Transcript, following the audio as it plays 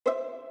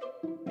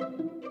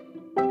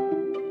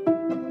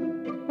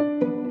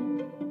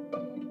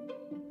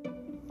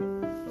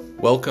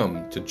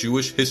Welcome to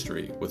Jewish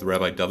History with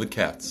Rabbi David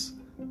Katz,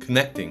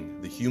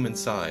 connecting the human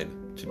side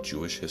to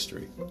Jewish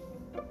history.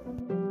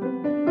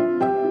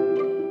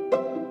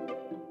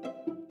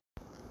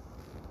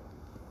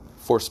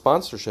 For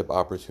sponsorship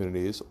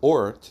opportunities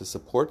or to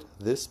support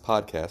this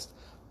podcast,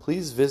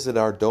 please visit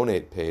our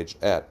donate page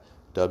at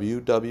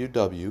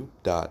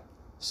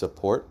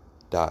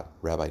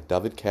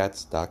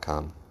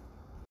www.support.rabbidavidkatz.com.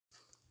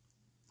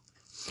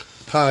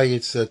 Hi,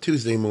 it's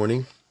Tuesday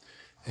morning,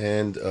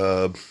 and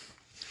been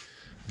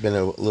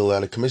a little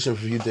out of commission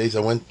for a few days.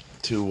 I went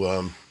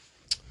to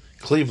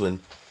Cleveland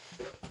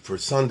for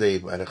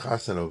Sunday at a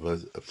chassan of a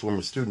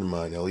former student of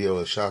mine,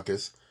 Elio Shakis.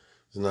 It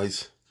was a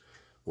nice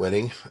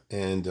wedding,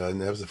 and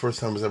that was the first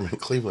time I was ever in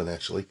Cleveland,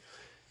 actually,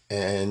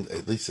 and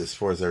at least as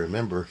far as I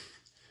remember.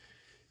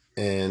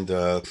 And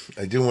I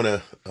do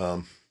want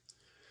to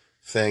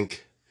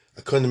thank,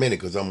 I couldn't have made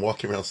it because I'm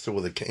walking around still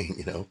with a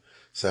cane,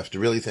 so I have to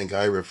really thank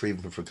Ira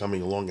Friedman for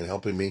coming along and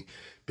helping me,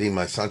 being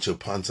my Sancho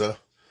Panza,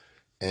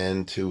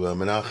 and to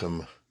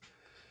Menachem,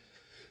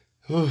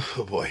 and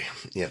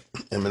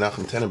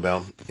Menachem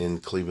Tenenbaum in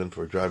Cleveland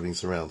for driving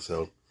us around.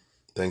 So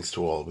thanks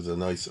to all. It was a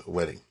nice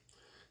wedding.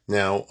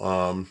 Now,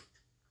 so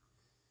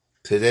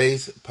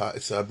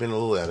I've been a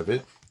little out of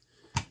it,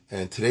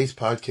 and today's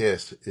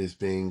podcast is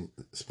being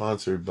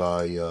sponsored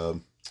by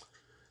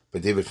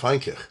David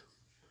Feinkich,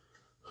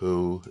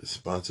 who is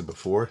sponsored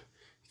before.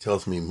 He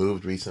tells me he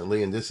moved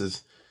recently, and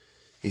he's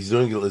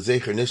doing it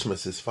L'Zecher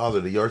Nishmas, his father.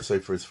 The yard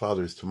site for his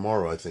father is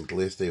tomorrow, I think, the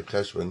last day of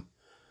Cheshvan.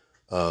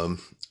 I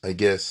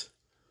guess,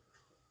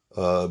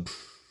 what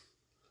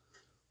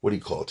do you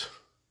call it?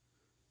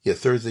 Yeah,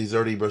 Thursday's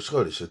already Rosh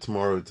Chodesh. So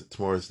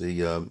tomorrow's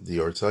the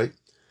yard site.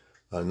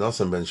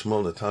 Nelson Ben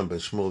Shmuel, Natan Ben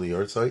Shmuel, the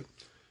yard site,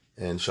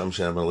 and Sham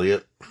Shem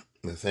Aliyah.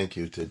 And thank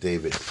you to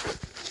David,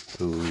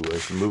 who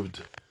has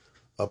moved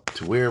up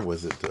to where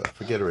was it? I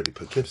forget already.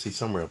 Poughkeepsie,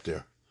 somewhere up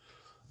there.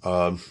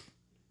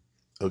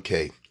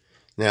 Okay.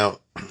 Now,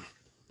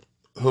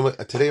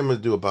 today I'm going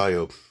to do a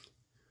bio.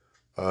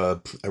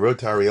 I wrote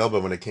to Ari Elba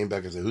when I came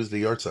back. I said, who's the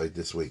yard site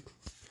this week?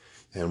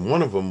 And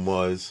one of them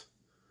was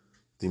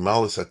the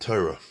Malas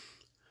HaTorah,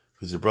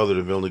 who's the brother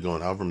to Vilna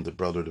Gaon, Avram, the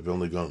brother to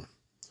Vilna Gaon.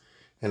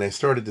 And I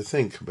started to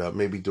think about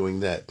maybe doing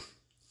that.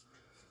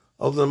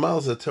 Although the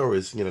Malas HaTorah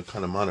is,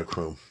 kind of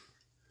monochrome.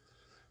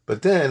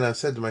 But then I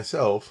said to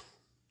myself,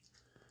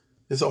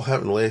 this all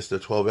happened in the last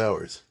 12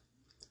 hours.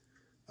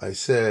 I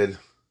said,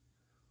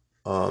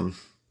 Avram,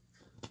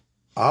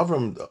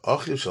 Achiv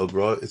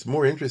Shalgra, it's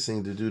more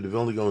interesting to do the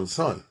Vilna Gaon's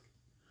son,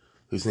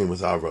 whose name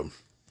was Avram.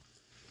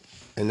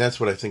 And that's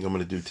what I think I'm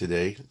going to do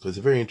today, because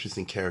a very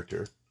interesting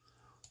character.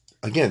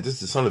 Again, this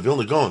is the son of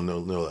Vilna Gaon, no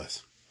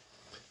less.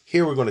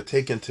 Here we're going to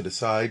take into the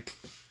side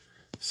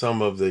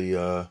some of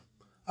the,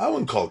 I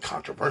wouldn't call it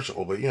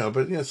controversial, but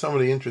some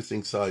of the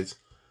interesting sides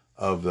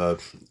of the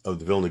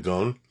Vilna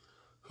Gaon,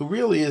 who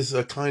really is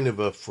a kind of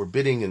a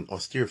forbidding and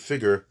austere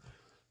figure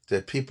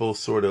that people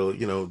sort of,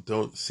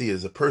 don't see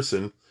as a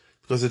person.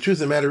 Because the truth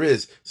of the matter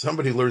is,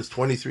 somebody who learns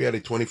 23 out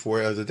of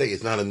 24 hours a day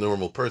is not a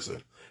normal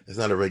person. It's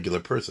not a regular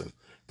person.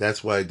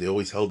 That's why they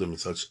always held him in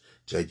such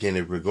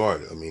gigantic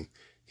regard. I mean,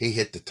 he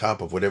hit the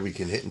top of whatever you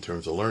can hit in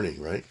terms of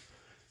learning, right?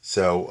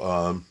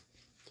 So,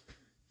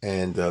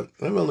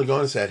 Vilna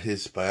Gaon has had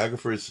his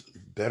biographers,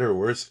 better or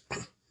worse.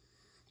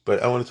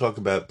 But I want to talk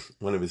about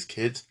one of his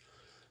kids.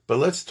 But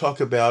let's talk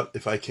about,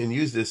 if I can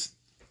use this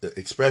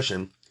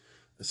expression,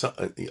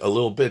 a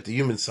little bit, the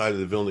human side of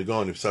the Vilna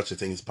Gaon, if such a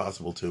thing is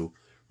possible to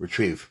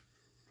retrieve.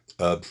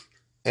 And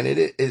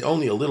it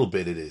only a little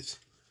bit it is.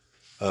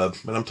 But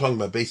I'm talking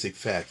about basic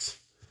facts.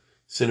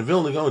 So the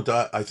Vilna Gaon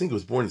died, I think it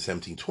was born in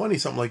 1720,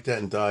 something like that,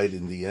 and died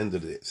in the end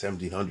of the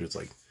 1700s,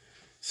 like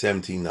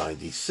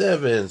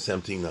 1797,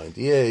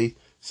 1798,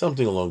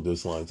 something along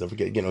those lines. I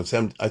forget, I think it was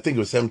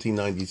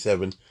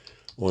 1797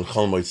 on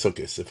Chol Moed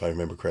Sukkos, if I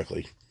remember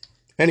correctly.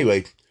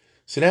 Anyway,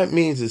 so that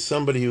means is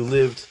somebody who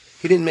lived,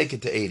 he didn't make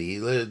it to 80, he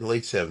lived in the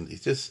late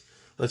 70s. Just,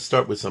 let's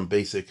start with some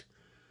basic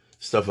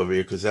stuff over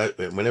here, because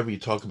whenever you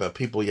talk about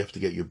people, you have to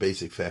get your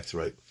basic facts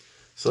right.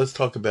 So let's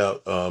talk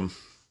about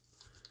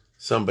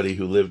somebody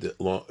who lived a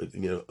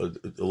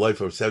life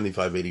of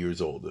 75, 80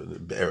 years old,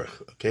 Erech,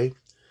 okay?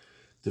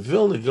 The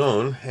Vilna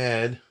Gaon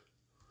had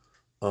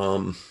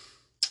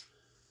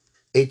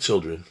 8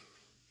 children.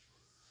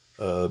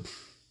 It's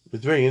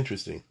very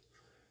interesting.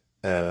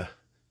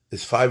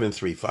 It's 5 and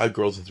 3, 5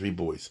 girls and 3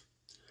 boys.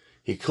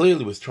 He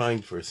clearly was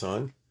trying for a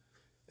son,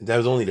 and that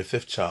was only the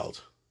 5th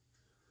child.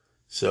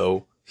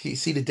 So,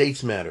 see, the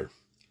dates matter.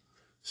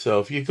 So,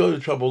 if you go to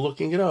trouble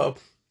looking it up,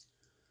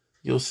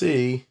 you'll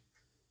see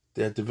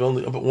that the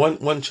Vilna, but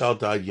one child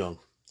died young.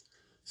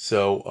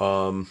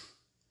 So,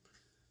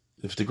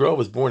 if the girl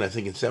was born, I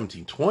think, in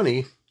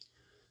 1720,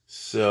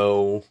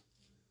 so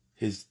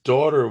his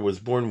daughter was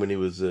born when he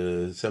was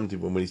 17,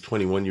 when he's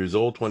 21 years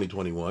old,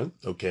 2021,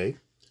 okay.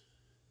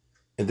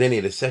 And then he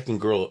had a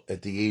second girl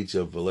at the age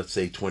of, let's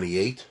say,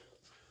 28,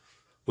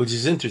 which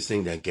is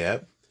interesting, that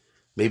gap.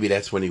 Maybe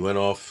that's when he went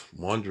off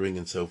wandering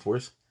and so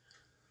forth.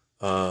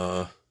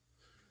 It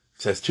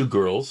has two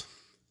girls.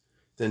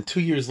 Then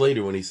 2 years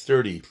later, when he's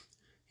 30,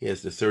 he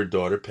has the third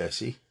daughter,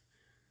 Pessi.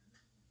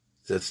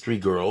 So that's three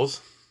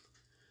girls.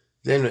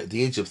 Then at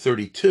the age of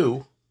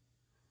 32,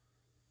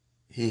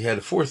 he had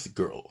a fourth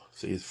girl.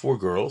 So he has four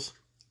girls,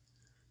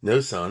 no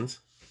sons.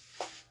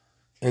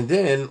 And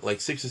then,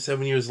 like 6 or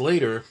 7 years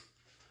later,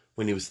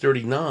 when he was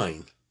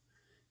 39,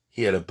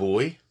 he had a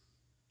boy.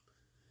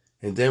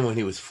 And then when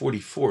he was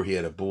 44, he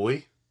had a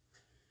boy.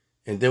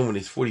 And then when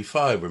he's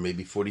 45 or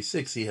maybe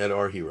 46, he had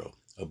our hero,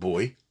 a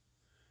boy.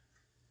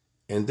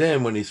 And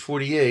then when he's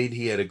 48,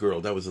 he had a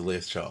girl. That was the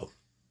last child.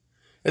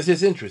 That's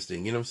just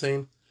interesting, you know what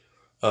I'm saying?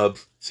 So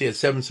he had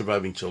 7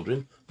 surviving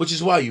children, which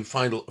is why you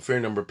find a fair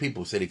number of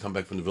people who say they come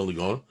back from the Vilna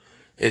Gaon.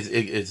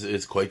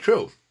 It's quite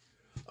true.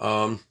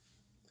 So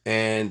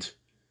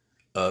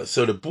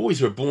the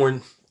boys were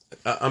born.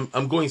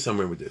 I'm going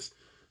somewhere with this.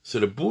 So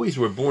the boys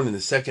were born in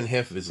the second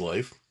half of his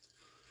life,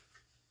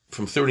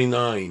 from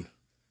 39,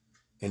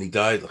 and he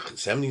died like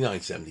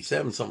 79,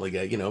 77, something like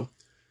that, you know.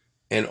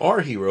 And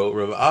our hero,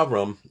 Rav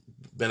Avram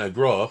Ben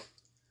Agra,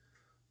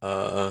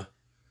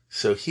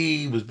 so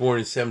he was born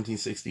in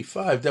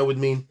 1765. That would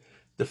mean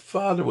the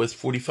father was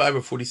 45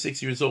 or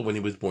 46 years old when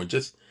he was born.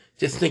 Just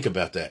think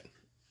about that,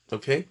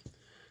 okay?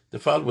 The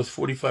father was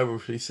 45 or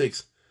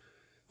 46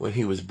 when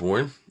he was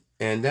born,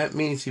 and that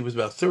means he was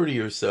about 30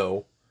 or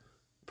so,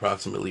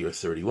 approximately, or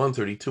 31,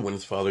 32 when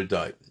his father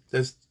died.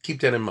 Just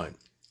keep that in mind.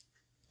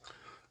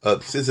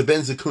 Since a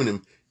Ben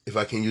Zakunim, if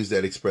I can use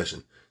that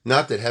expression.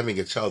 Not that having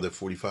a child at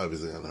 45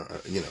 is,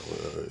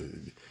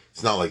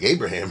 it's not like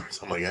Abraham or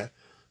something like that,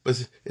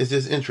 but it's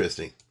just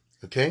interesting,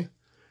 okay?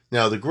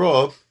 Now, the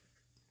Gra,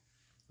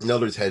 in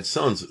other words, had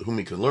sons whom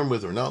he could learn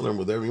with or not learn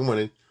with, whatever he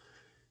wanted,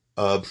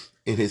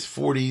 in his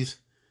 40s,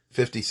 50s,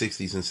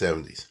 60s, and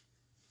 70s.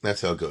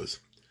 That's how it goes.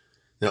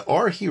 Now,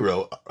 our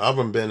hero,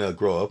 Avram Ben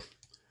Gra,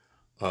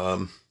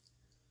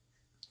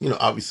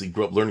 obviously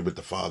grew up learning with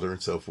the father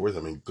and so forth.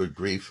 I mean, good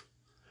grief.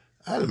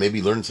 I don't know,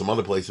 maybe learned some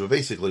other places, but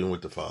basically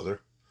with the father.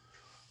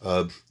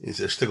 He's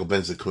a shtickle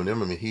Ben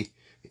Zakunim. I mean,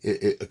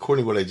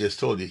 according to what I just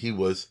told you, he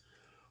was,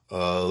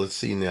 let's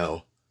see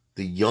now,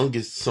 the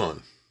youngest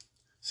son.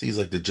 See, he's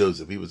like the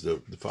Joseph. He was the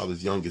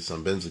father's youngest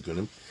son, Ben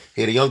Zakunim.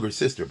 He had a younger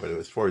sister, but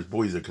as far as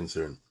boys are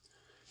concerned,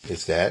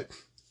 it's that.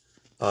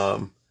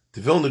 The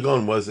Vilna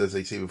Gaon was, as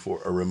I say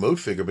before, a remote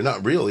figure, but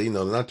not really,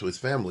 not to his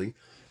family.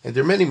 And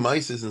there are many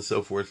mices and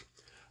so forth.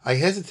 I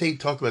hesitate to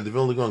talk about the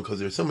Vilna Gaon because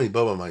there's so many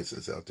Baba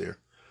mices out there.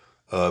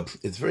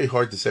 It's very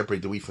hard to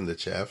separate the wheat from the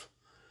chaff.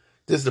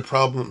 This is the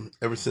problem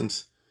ever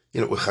since,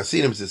 with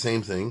Hasidim, it's the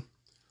same thing.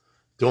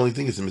 The only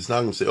thing is the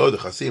Misnagim say, the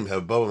Hasidim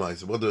have Baba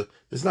mices. Well, the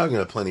Misnagim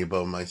have plenty of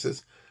Baba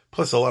mices,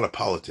 plus a lot of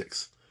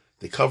politics.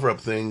 They cover up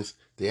things,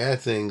 they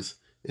add things.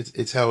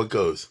 It's how it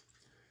goes.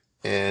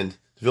 And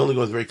the Vilna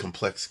Gaon is a very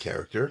complex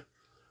character.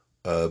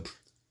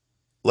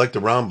 Like the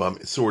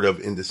Rambam, sort of,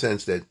 in the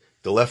sense that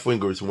the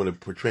left-wingers want to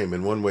portray him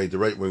in one way, the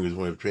right-wingers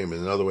want to portray him in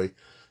another way.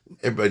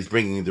 Everybody's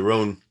bringing their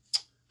own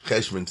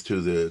cheshbons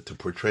to the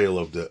portrayal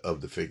of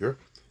the figure.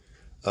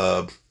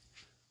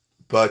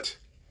 But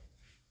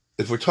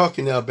if we're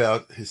talking now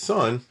about his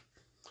son,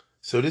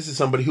 so this is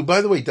somebody who,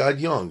 by the way, died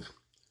young.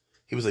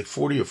 He was like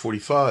 40 or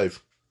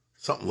 45,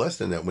 something less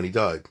than that when he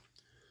died.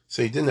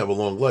 So he didn't have a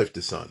long life,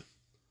 the son.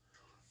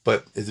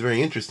 But it's a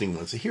very interesting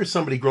one. So here's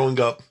somebody growing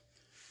up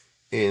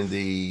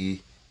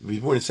he was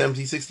born in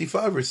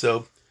 1765 or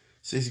so.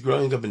 So he's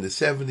growing up in the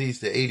 70s,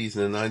 the 80s,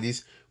 and the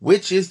 90s,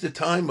 which is the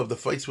time of the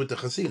fights with the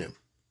Hasidim.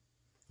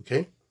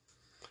 Okay?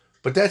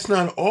 But that's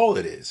not all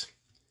it is.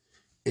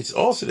 It's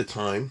also the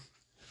time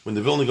when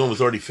the Vilna Gaon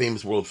was already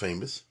famous, world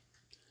famous.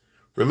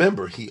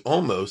 Remember, he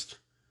almost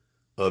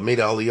made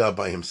Aliyah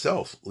by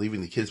himself,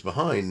 leaving the kids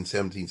behind in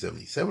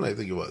 1777, I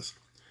think it was.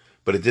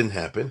 But it didn't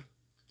happen.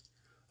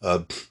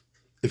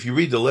 If you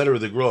read the letter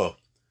of the Gra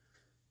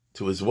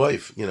to his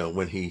wife,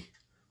 when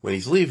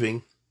he's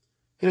leaving,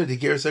 the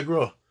Gersa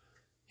Gra,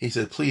 he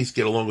said, please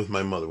get along with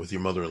my mother, with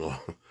your mother-in-law.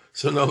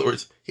 So in other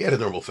words, he had a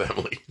normal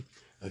family.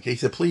 Okay, he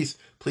said, please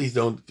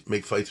don't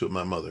make fights with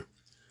my mother.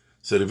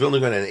 So the Vilna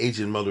Gaon and an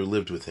aged mother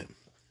lived with him.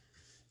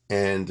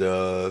 And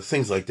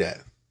things like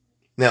that.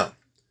 Now,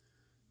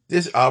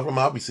 this Avram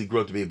obviously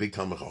grew up to be a big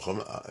Talmid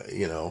Chacham.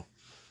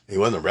 He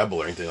wasn't a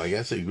rebel or anything like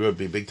that, so he grew up to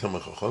be a big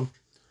Talmid Chacham.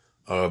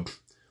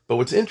 But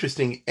what's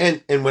interesting,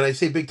 and when I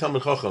say big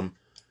Talmid Chacham,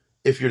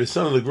 if you're the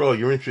son of the Gra,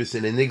 you're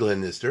interested in Nigla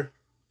and Nister.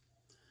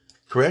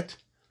 Correct?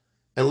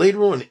 And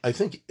later on,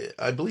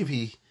 I believe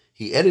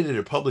he edited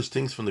or published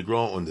things from the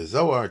Gra on the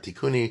Zohar,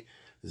 Tikkuni,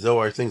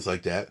 Zohar, things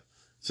like that.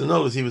 So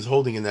notice he was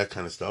holding in that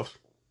kind of stuff.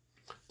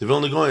 The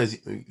Vilna Gaon, as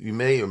you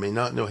may or may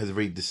not know, has a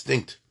very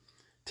distinct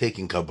take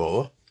in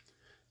Kabbalah.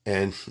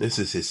 And this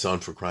is his son,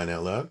 for crying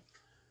out loud.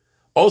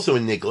 Also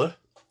in Nigla.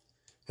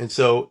 And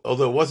so,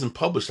 although it wasn't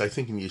published, I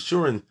think in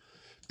Yeshurun,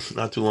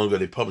 not too long ago,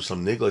 they published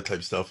some Nigla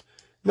type stuff.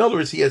 In other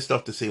words, he had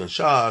stuff to say on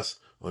Shas,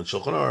 on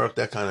Shulchan Aruch,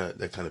 that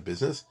kind of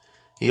business.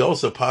 He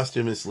also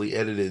posthumously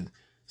edited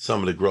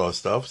some of the Gra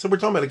stuff. So we're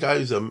talking about a guy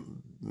who's a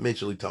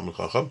majorly Talmid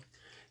Chacham.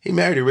 He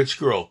married a rich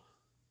girl.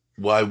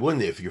 Why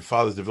wouldn't he? If your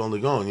father's the Vilna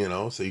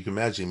Gaon, so you can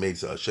imagine he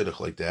makes a shidduch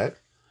like that.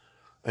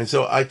 And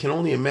so I can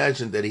only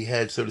imagine that he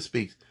had, so to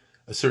speak,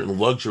 a certain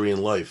luxury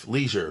in life,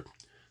 leisure,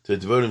 to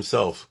devote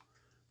himself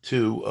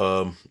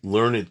to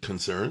learned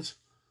concerns,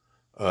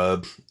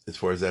 as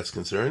far as that's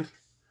concerned.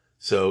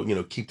 So,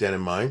 keep that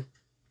in mind.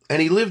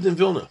 And he lived in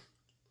Vilna.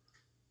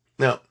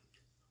 Now,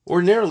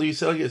 ordinarily, you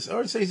say, yes,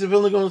 say he's a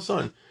Vilna Gaon's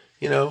son.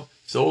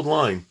 It's the old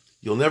line.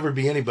 You'll never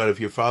be anybody if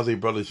your father or your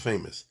brother's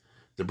famous.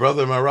 The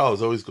brother of Maharal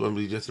is always going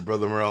to be just a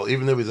brother of Maharal,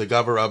 even though he's a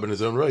Gavar Rab in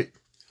his own right.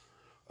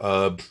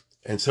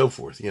 And so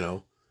forth,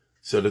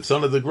 So the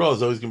son of the Gra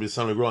is always going to be the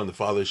son of the Gra and the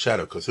father's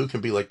shadow, because who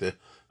can be like the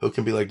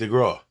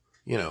Gra,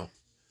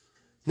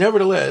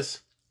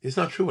 Nevertheless, it's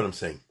not true what I'm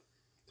saying.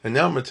 And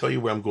now I'm going to tell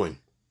you where I'm going.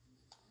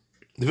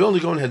 The Vilna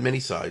Gaon had many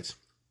sides.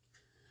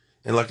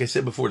 And like I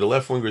said before, the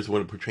left wingers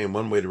want to portray him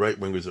one way, the right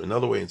wingers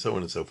another way, and so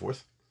on and so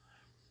forth.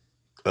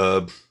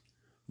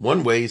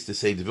 One way is to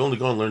say the Vilna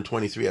Gaon learned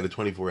 23 out of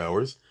 24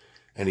 hours,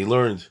 and he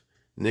learned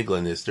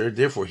Nigla Nister.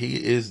 Therefore,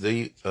 he is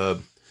the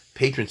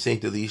patron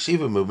saint of the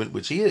yeshiva movement,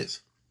 which he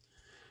is.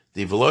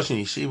 The Volozhin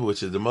Yeshiva,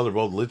 which is the mother of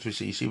all the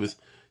Litvish yeshivas,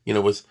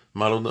 was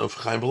modeled of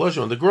Chaim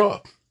Volozhin on the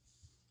Gra.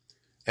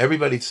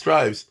 Everybody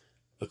strives,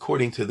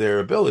 according to their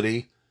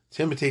ability,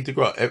 to imitate the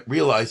Gra,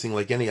 realizing,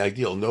 like any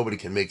ideal, nobody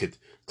can make it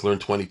to learn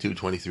 22,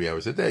 23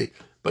 hours a day.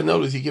 But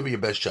notice, you give it your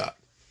best shot.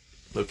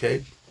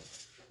 Okay?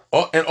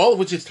 And all of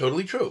which is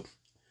totally true.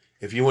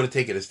 If you want to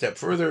take it a step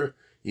further,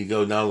 you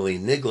go not only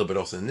Nigla, but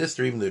also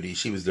Nister, even though the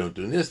yeshivas don't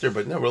do Nister,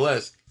 but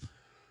nevertheless.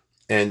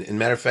 And in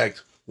matter of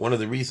fact, one of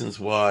the reasons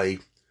why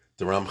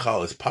the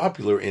Ramchal is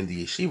popular in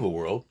the yeshiva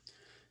world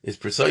is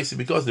precisely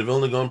because the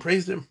Vilna Gaon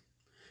praised him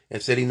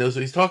and said he knows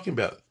what he's talking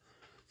about.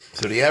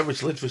 So the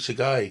average Litvish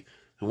guy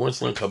who wants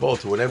to learn Kabbalah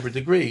to whatever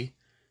degree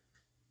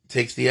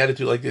takes the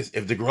attitude like this.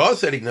 If the Gra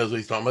said he knows what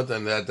he's talking about,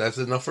 then that's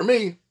enough for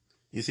me.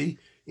 You see?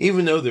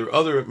 Even though there are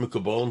other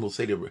Mekabalim who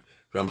say the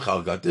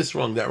Ramchal got this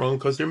wrong, that wrong,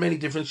 because there are many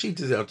different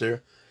shitas out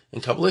there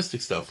and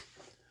Kabbalistic stuff.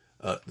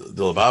 The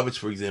Lubavitch,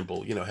 for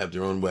example, have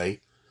their own way.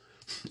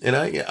 And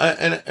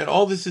and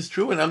all this is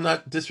true, and I'm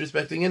not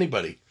disrespecting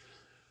anybody.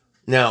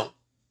 Now,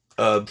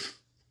 the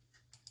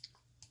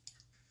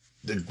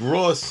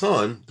Gra's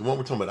son, the one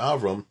we're talking about,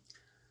 Avram,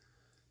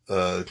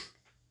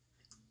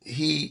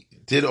 he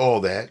did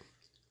all that.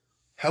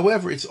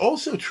 However, it's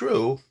also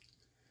true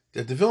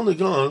that the Vilna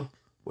Gaon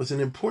was an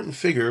important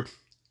figure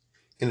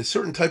in a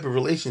certain type of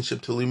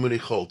relationship to Limudei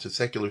Chol, to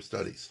secular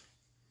studies.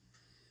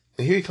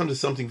 And here you come to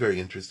something very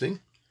interesting,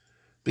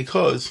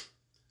 because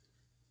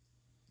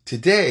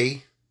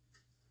today,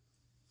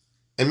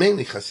 and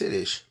mainly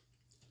Hasidish,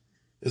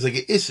 is like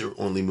an Isser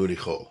on Limudei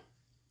Chol.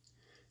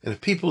 And if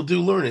people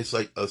do learn, it's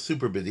like a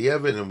super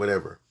b'diavad and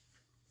whatever.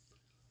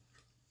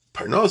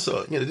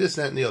 Parnosa, this,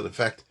 that, and the other. In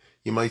fact,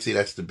 you might say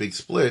that's the big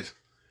split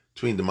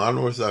between the modern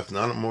Orthodox,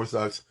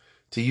 non-Orthodox,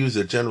 to use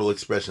a general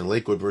expression,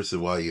 Lakewood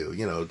versus YU,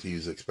 to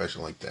use an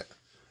expression like that.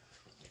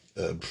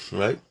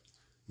 Right?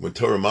 When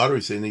Torah Mato,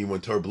 you say, no, you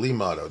want Torah Bli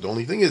Mato. The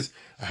only thing is,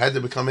 I had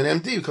to become an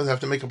MD because I have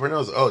to make a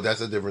Parnosa. Oh,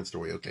 that's a different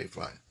story. Okay,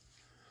 fine.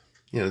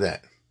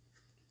 That.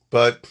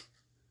 But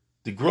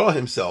the Gra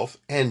himself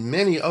and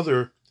many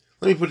other,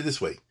 let me put it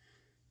this way.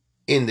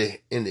 In the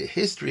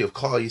history of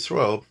Klal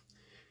Yisrael,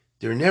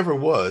 there never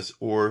was,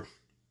 or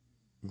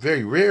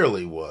very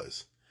rarely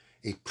was,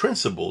 a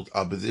principled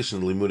opposition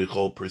to Limudei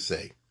Chol per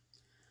se.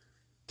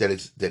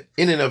 That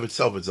in and of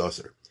itself is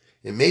usher.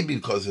 It may be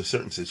because of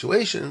certain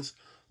situations,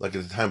 like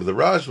at the time of the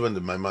Rajva and the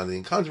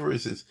Maimonidean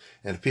controversies,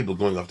 and people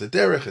going off the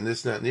derech and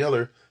this, that, and the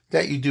other,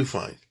 that you do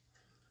find.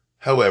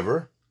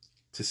 However,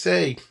 to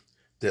say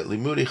that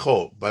Limudei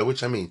Chol, by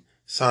which I mean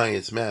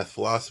science, math,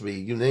 philosophy,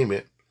 you name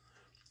it,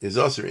 is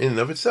usher in and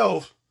of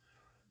itself,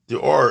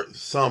 there are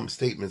some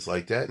statements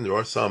like that, and there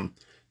are some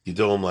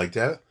Gedolim like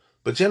that,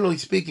 but generally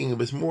speaking, it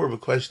was more of a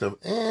question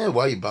of,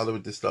 why you bother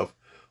with this stuff?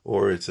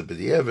 Or it's a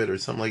b'diavad or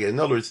something like that. In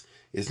other words,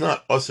 it's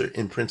not usher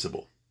in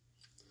principle.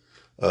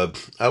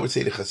 I would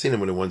say the Hasidim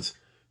were the ones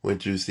who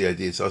introduced the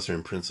idea it's usher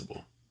in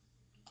principle,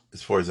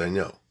 as far as I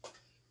know.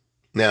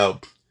 Now,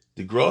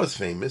 the Gra is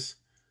famous,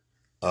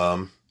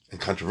 and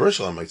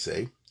controversial, I might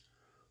say,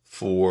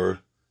 for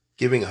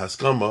giving a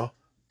haskama,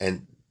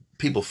 and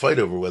people fight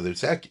over whether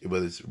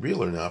it's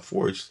real or not,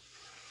 forged,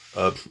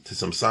 to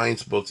some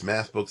science books,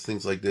 math books,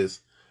 things like this.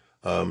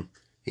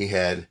 He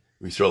had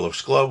Yisrael of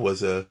Shklov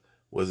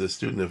was a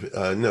student of,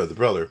 the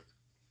brother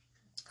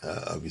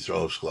of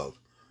Yisrael of Shklov.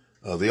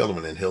 The other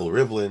one, and Hillel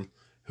Rivlin,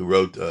 who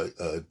wrote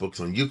books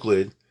on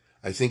Euclid.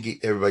 I think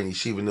everybody in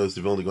Yeshiva knows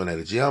the Vilna Gaon had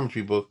a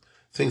geometry book,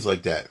 things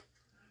like that.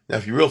 Now,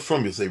 if you're real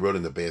from, you'll say wrote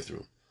in the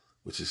bathroom,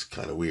 which is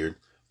kind of weird,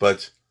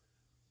 but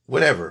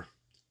whatever.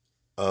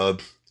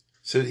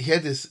 So he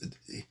had this,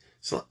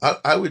 so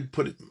I would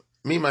put it,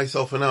 me,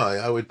 myself, and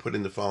I would put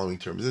in the following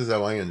terms. This is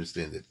how I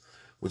understand it,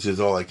 which is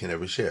all I can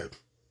ever share.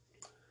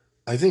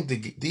 I think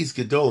these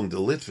Gedolim, the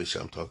Litvish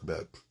I'm talking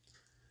about,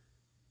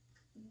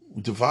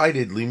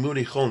 divided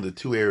Limudei Chol into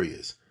two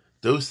areas.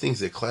 Those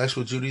things that clash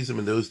with Judaism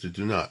and those that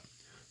do not.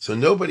 So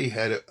nobody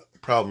had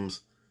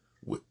problems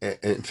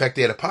In fact,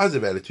 they had a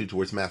positive attitude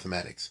towards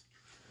mathematics.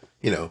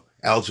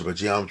 Algebra,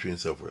 geometry, and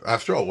so forth.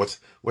 After all,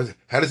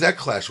 how does that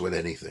clash with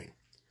anything,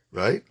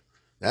 right?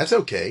 That's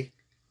okay.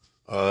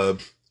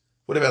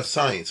 What about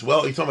science?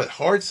 Well, are you talking about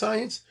hard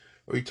science,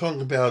 or are you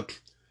talking about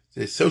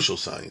the social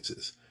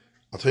sciences?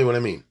 I'll tell you what I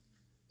mean.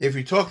 If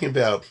you're talking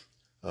about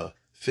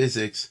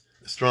physics,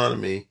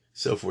 astronomy,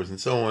 so forth and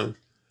so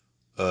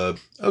on,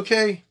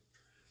 okay.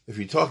 If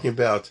you're talking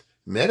about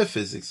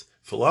metaphysics,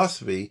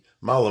 philosophy,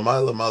 mala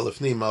mala,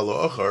 malafni,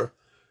 mala ochar,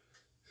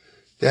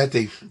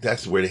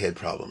 that's where they had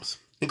problems,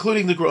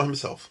 including the Gra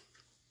himself.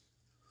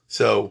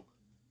 So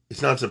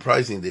it's not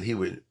surprising that he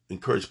would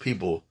encourage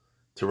people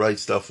to write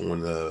stuff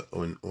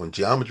on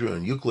geometry,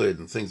 on Euclid,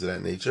 and things of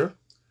that nature.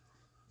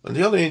 On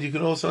the other hand, you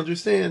can also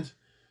understand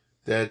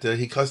that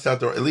he cussed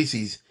out at least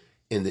he's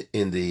in the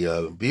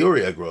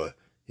Biuri Agra,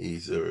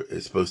 he's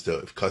is supposed to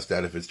have cussed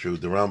out, if it's true,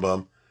 the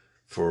Rambam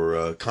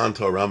for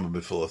Kantor Rambam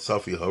in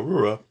Philosophy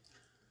Harura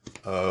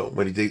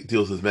when he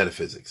deals with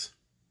metaphysics.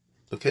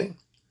 Okay?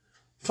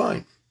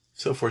 Fine.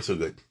 So far, so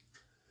good.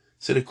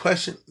 So the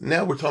question,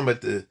 now we're talking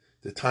about the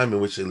time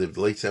in which they lived,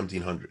 the late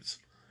 1700s.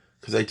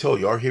 Because I told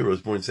you, our hero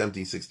was born in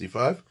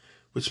 1765,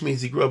 which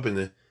means he grew up in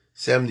the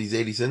 70s,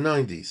 80s, and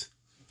 90s.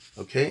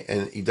 Okay?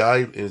 And he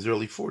died in his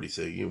early 40s,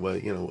 so, it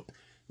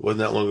wasn't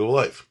that long of a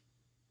life.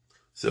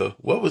 So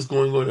what was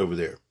going on over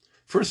there?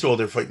 First of all,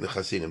 they're fighting the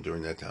Hasidim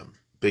during that time.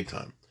 Big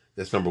time.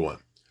 That's number one.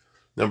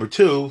 Number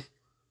two,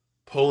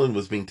 Poland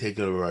was being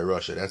taken over by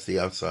Russia. That's the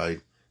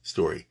outside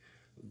story.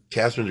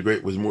 Catherine the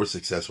Great was more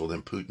successful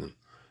than Putin.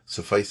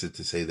 Suffice it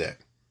to say that.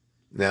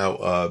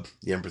 Now,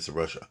 the Empress of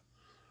Russia.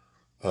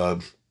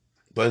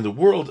 But in the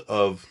world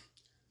of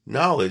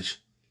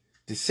knowledge,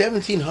 the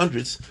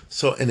 1700s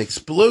saw an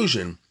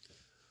explosion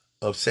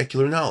of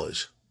secular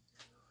knowledge.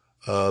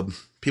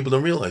 People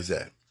don't realize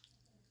that.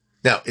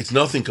 Now, it's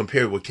nothing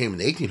compared to what came in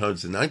the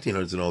 1800s and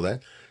 1900s and all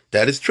that.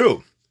 That is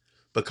true.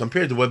 But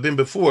compared to what had been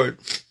before,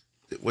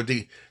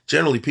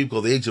 generally people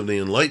call the Age of the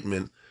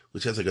Enlightenment,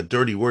 which has like a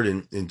dirty word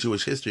in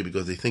Jewish history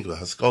because they think of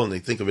Haskalah and they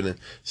think of it in a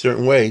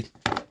certain way.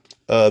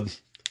 The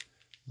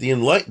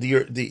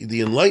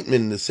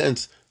Enlightenment in the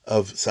sense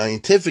of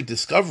scientific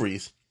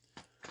discoveries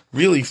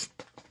really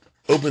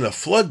opened a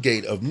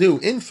floodgate of new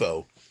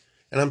info.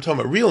 And I'm talking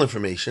about real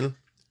information,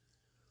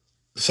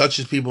 such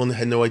as people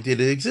had no idea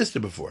that it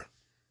existed before.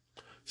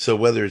 So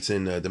whether it's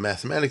in the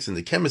mathematics and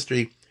the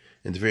chemistry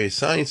and the various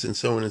science and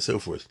so on and so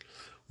forth.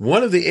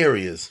 One of the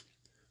areas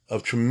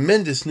of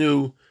tremendous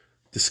new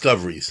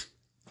discoveries,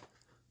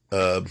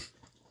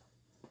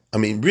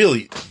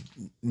 really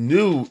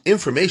new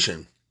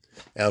information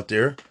out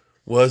there,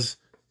 was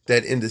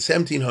that in the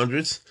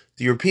 1700s,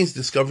 the Europeans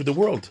discovered the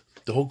world,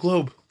 the whole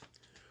globe.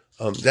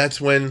 That's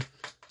when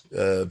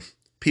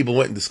people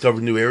went and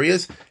discovered new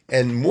areas.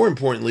 And more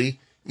importantly,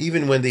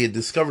 even when they had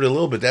discovered a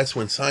little bit, that's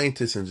when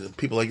scientists and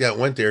people like that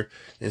went there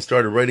and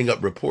started writing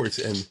up reports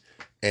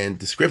and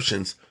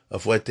descriptions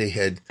of what they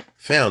had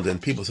found.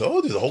 And people say, oh,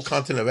 there's a whole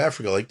continent of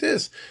Africa like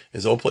this.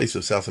 There's a whole place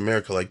of South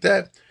America like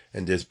that.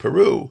 And there's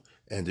Peru.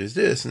 And there's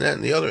this and that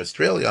and the other.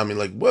 Australia.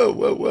 Whoa,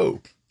 whoa,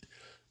 whoa.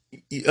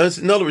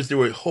 In other words, there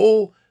were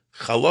whole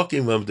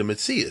chalakim of the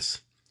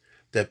Metzias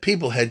that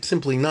people had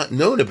simply not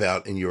known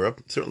about in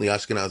Europe, certainly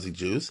Ashkenazi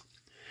Jews.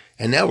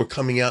 And now we're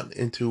coming out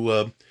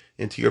into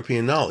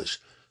European knowledge.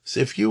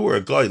 So if you were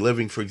a guy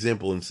living, for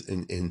example,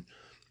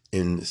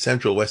 in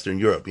Central Western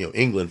Europe,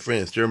 England,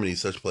 France, Germany,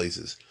 such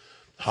places,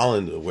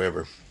 Holland, or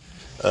wherever,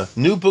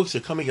 new books are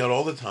coming out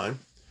all the time.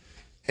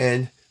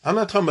 And I'm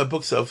not talking about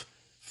books of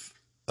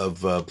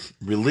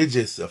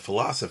religious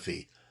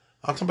philosophy.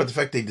 I'm talking about the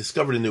fact they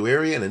discovered a new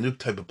area and a new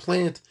type of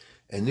plant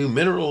and new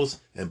minerals,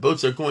 and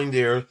boats are going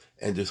there,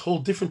 and there's whole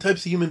different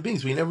types of human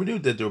beings. We never knew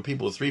that there were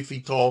people 3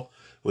 feet tall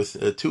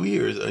with 2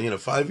 ears,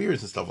 5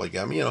 ears and stuff like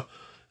that.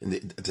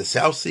 In the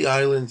South Sea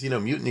Islands,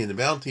 Mutiny and the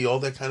Bounty, all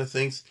that kind of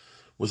things,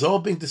 was all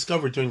being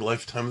discovered during the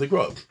lifetime of the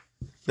Grove.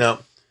 Now,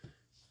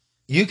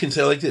 you can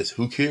say like this,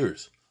 who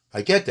cares?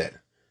 I get that.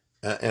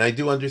 And I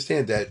do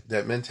understand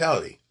that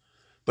mentality.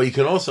 But you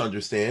can also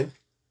understand,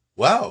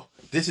 wow,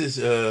 this is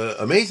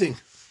amazing.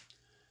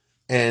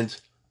 And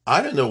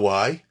I don't know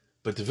why,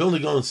 but the Vilna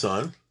Gaon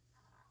son,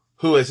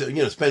 who has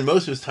spent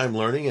most of his time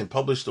learning and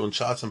published on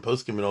Shots and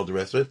Poskim and all the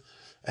rest of it,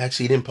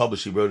 actually he didn't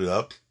publish, he wrote it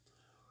up,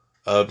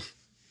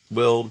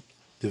 will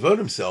devote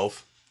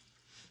himself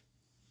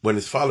when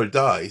his father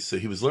dies. So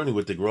he was learning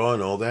with the Gra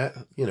and all that,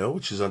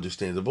 which is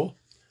understandable.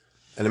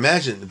 And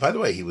imagine, by the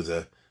way, he was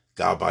a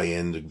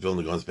Gabayan, the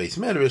Vilna Gaon's base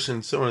medrash,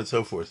 and so on and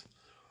so forth.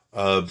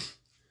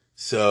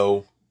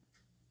 So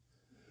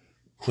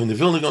when the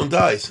Vilna Gaon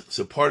dies,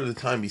 so part of the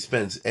time he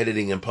spends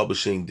editing and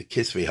publishing the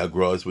Kisvei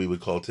HaGra, as we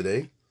would call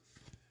today,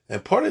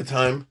 and part of the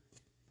time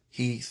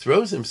he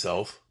throws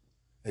himself,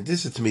 and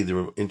this is to me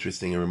the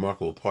interesting and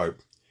remarkable part,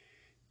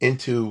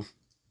 into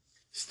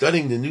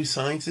studying the new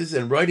sciences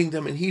and writing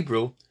them in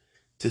Hebrew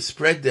to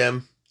spread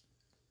them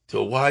to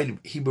a wide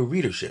Hebrew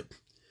readership.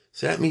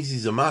 So that means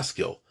he's a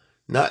maskil,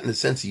 not in the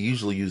sense you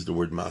usually use the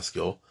word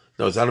maskil.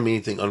 No, I don't mean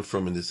anything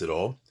unfrom in this at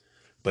all.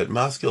 But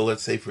maskil,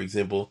 let's say, for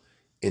example,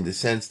 in the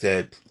sense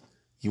that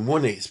you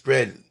want to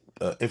spread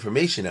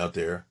information out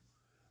there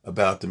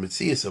about the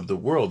Metzius of the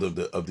world,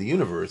 of the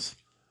universe,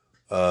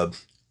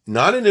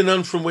 not in an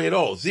unfrom way at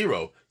all,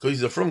 zero, because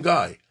he's a from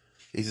guy.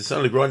 He's the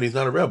son of God and he's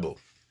not a rebel.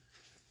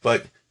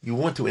 But you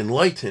want to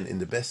enlighten, in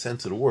the best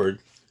sense of the word,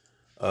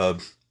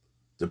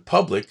 the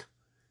public.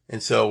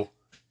 And so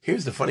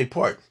here's the funny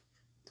part.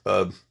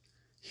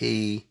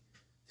 He's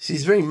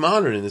very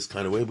modern in this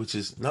kind of way, which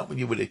is not what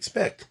you would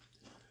expect.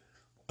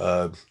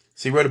 So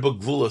he wrote a book,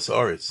 Gvulas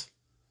Haaretz,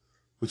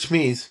 which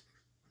means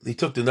he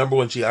took the number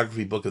one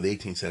geography book of the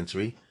 18th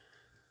century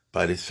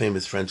by this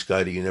famous French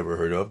guy that you never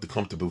heard of, the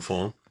Comte de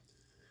Buffon,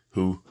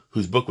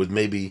 whose book was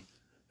maybe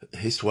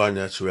Histoire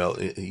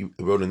Naturelle. He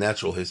wrote a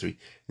natural history.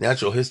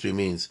 Natural history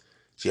means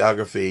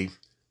geography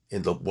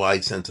in the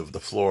wide sense of the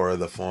flora,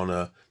 the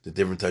fauna, the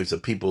different types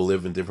of people who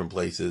live in different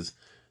places,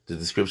 the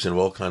description of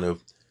all kind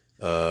of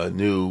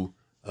new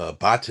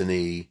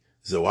botany,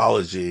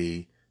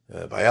 zoology,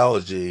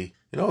 biology,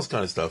 all this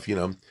kind of stuff.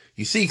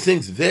 You see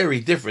things very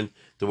different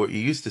than what you're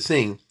used to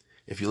seeing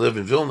if you live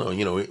in Vilna,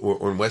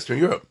 or in Western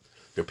Europe.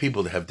 There are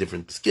people that have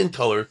different skin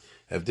color,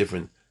 have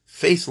different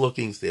face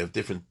lookings, they have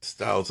different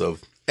styles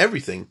of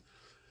everything.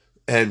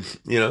 And,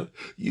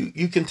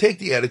 you can take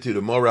the attitude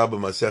of Mo Rabba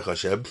Masech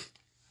Hashem.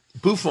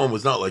 Buffon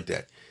was not like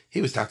that.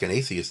 He was talking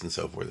atheist and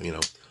so forth,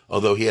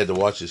 although he had to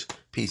watch his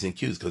P's and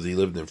Q's because he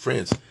lived in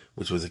France,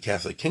 which was a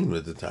Catholic kingdom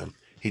at the time.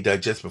 He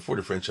died just before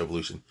the French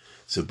Revolution.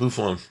 So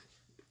Buffon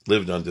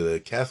lived under the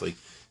Catholic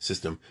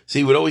system. So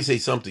he would always say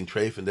something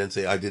treif and then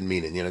say, I didn't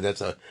mean it.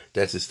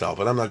 That's his style.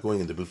 But I'm not going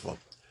into Buffon.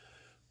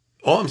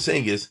 All I'm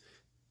saying is,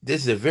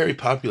 this is a very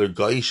popular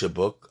Gaisha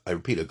book. I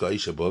repeat, a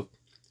Gaisha book,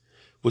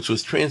 which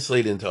was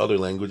translated into other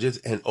languages,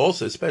 and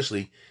also,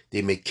 especially,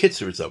 they make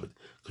kitzurs of it,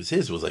 because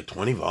his was like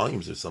 20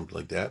 volumes or something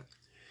like that.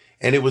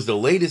 And it was the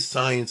latest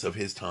science of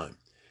his time.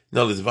 In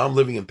other words, if I'm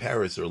living in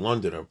Paris or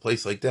London or a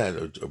place like that,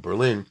 or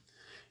Berlin,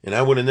 and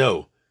I want to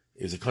know,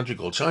 is a country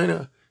called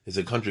China? Is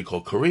a country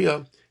called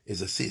Korea?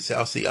 Is a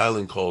South Sea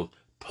island called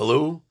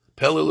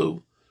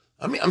Peleliu?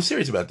 I mean, I'm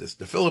serious about this.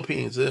 The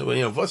Philippines,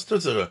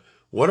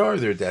 what are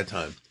there at that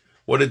time?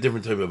 What a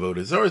different type of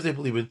Avodah they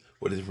believe in?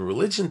 What a different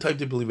religion type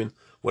they believe in?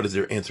 What is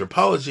their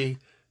anthropology?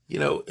 They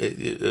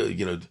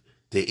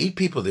eat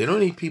people. They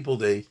don't eat people.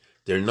 They're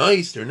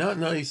nice. They're not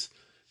nice.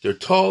 They're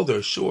tall.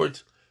 They're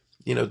short.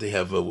 They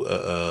have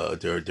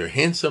they're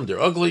handsome. They're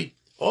ugly.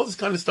 All this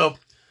kind of stuff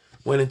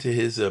went into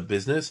his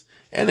business,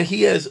 and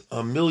he has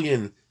a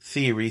million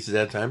theories at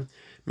that time.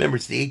 Remember,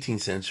 it's the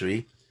 18th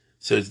century,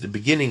 so it's the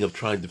beginning of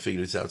trying to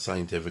figure this out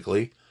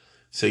scientifically.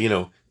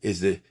 So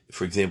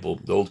for example,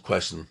 the old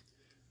question: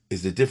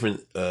 is the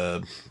different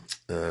what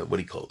do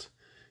you call it?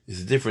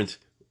 Is the different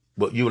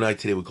what you and I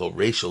today would call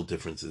racial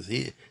differences?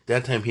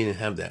 That time he didn't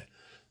have that.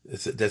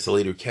 That's a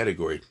later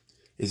category.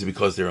 Is it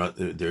because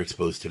they're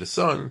exposed to the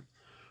sun,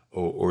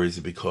 or is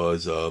it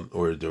because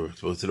or they're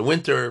exposed to the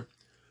winter?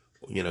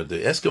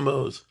 The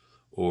Eskimos,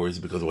 or is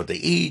it because of what they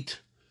eat?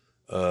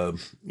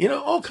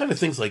 All kind of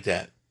things like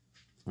that,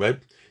 right?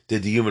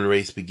 Did the human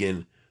race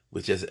begin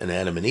with just an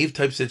Adam and Eve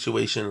type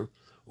situation,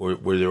 or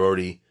were there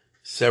already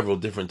several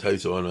different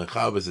types of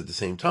Anachavas at the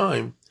same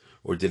time,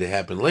 or did it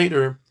happen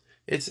later?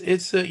 It's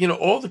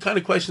all the kind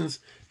of questions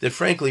that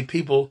frankly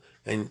people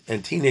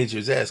and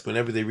teenagers ask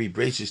whenever they read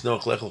Breishis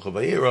Noach Lech Lecha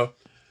Vayera,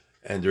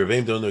 and the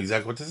Rebbeim don't know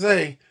exactly what to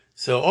say.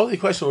 So all the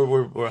questions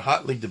were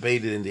hotly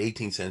debated in the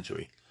 18th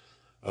century.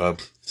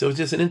 So it's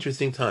just an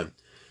interesting time.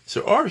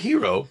 So our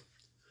hero,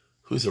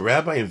 who's a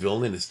rabbi in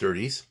Vilna in his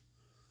 30s,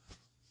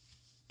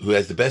 who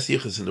has the best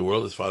yichus in the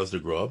world, his father's the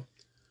Grob,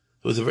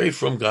 who's a very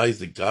from guy, he's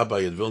the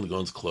Gabbai at Vilna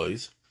Gaon's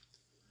Klois,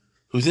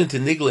 who's into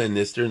Nigla and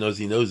Nister,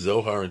 he knows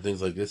Zohar and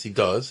things like this. He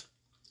does.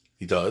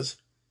 The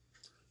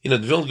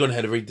Vilna Gaon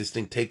had a very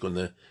distinct take on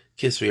the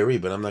Kisvei Ari,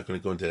 but I'm not going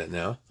to go into that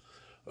now.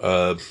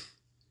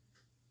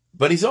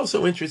 But he's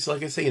also interested,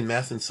 like I say, in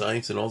math and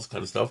science and all this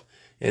kind of stuff.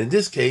 And in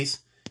this case,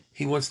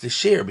 he wants to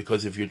share,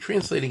 because if you're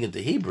translating into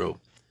Hebrew,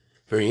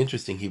 very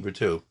interesting Hebrew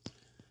too,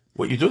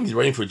 what you're doing is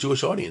writing for a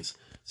Jewish audience.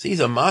 So he's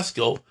a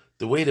maskil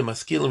the way the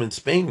maskilim in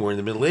Spain were in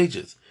the Middle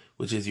Ages,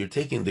 which is you're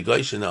taking the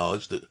Geisha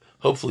knowledge,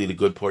 hopefully the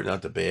good part,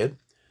 not the bad,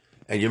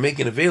 and you're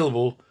making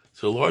available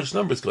to large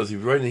numbers, because if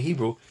you're writing in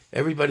Hebrew,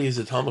 everybody who's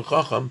a Talmud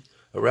Chacham,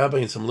 a rabbi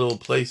in some little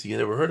place you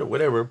never heard of,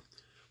 whatever,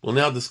 will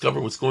now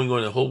discover what's going on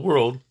in the whole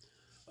world,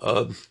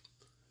 about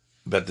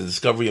the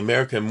discovery of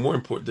America, and more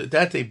important,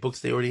 that day books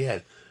they already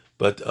had.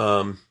 But,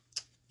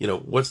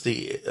 what's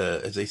the,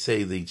 as they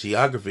say, the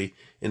geography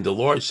in the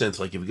large sense,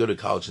 like if you go to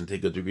college and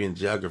take a degree in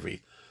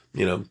geography,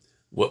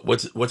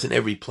 what's in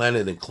every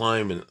planet and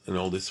climb and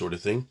all this sort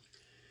of thing.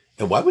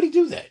 And why would he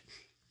do that,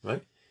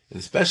 right? And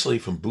especially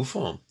from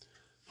Buffon,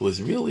 who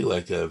was really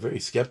like a very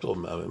skeptical,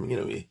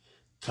 he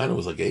kind of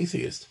was like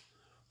atheist.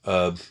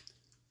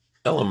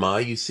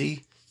 Elamai, you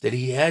see that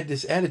he had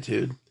this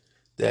attitude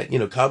that,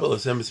 Kabbalah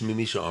Semis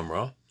Mimisha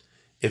Amra,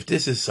 if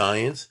this is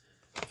science,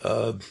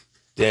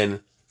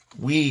 then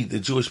we, the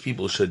Jewish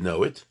people, should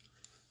know it,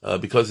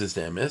 because it's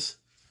the emes.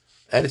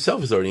 That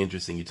itself is already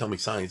interesting. You tell me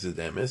science is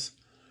the emes.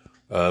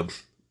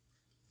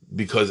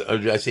 because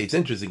I say it's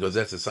interesting because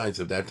that's the science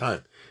of that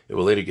time. It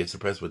will later get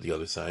suppressed with the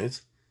other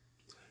science.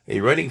 And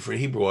you're writing for a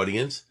Hebrew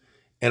audience,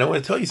 and I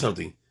want to tell you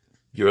something.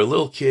 You're a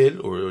little kid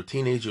or a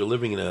teenager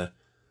living in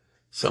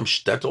some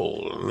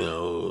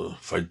shtetl,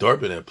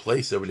 Fardarbin, a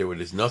place over there where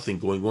there's nothing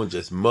going on,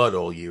 just mud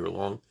all year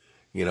long,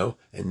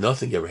 and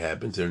nothing ever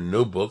happens. There are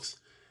no books.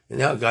 And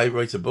now a guy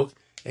writes a book,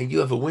 and you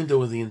have a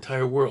window of the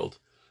entire world.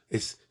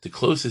 It's the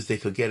closest they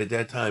could get at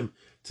that time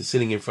to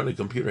sitting in front of a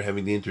computer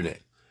having the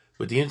internet.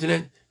 With the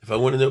internet, if I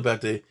want to know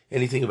about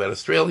anything about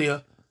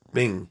Australia,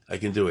 bing, I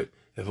can do it.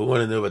 If I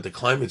want to know about the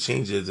climate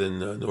changes in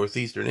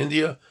northeastern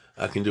India,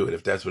 I can do it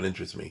if that's what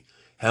interests me.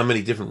 How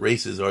many different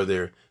races are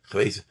there,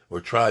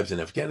 or tribes in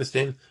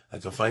Afghanistan? I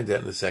can find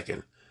that in a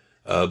second.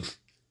 At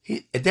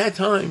that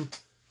time,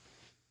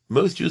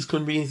 most Jews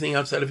couldn't read anything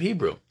outside of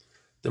Hebrew.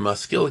 The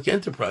Maskilic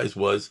enterprise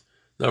was,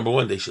 number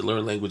one, they should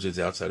learn languages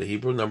outside of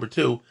Hebrew. Number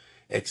two,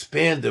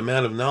 expand the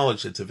amount of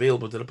knowledge that's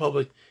available to the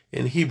public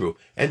in Hebrew.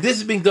 And this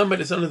is being done by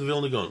the son of the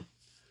Vilna Gaon.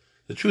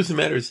 The truth of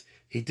the matter is,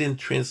 he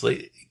didn't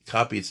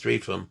copy it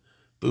straight from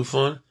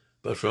Buffon,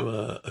 but from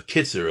a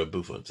kitzer of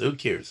Buffon. So who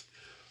cares?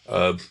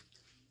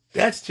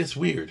 That's just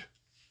weird,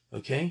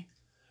 okay?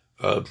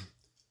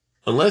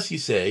 Unless you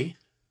say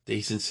that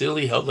he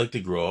sincerely held like the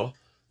Gra,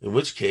 in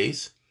which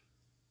case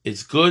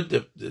it's good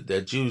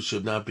that Jews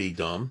should not be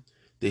dumb.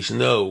 They should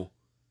know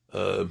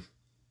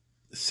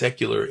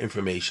secular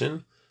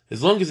information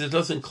as long as it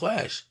doesn't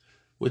clash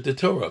with the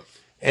Torah.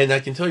 And I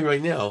can tell you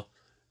right now,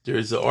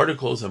 there's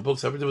articles and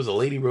books. I remember there was a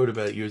lady wrote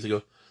about it years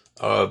ago,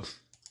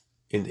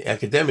 in the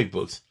academic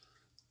books,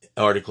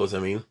 articles,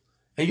 and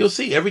you'll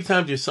see every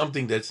time there's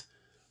something that's,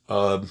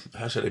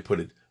 how should I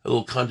put it, a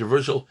little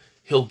controversial,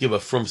 he'll give a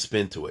frum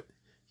spin to it.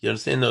 You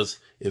understand those?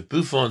 If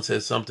Buffon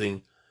says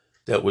something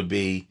that would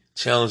be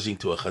challenging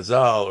to a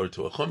Chazal or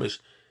to a Chumash,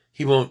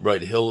 he won't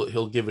write it.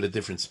 He'll give it a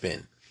different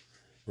spin,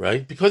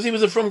 right? Because he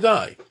was a frum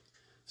guy.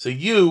 So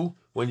you,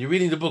 when you're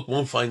reading the book,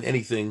 won't find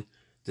anything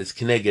that's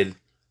connected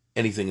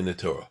anything in the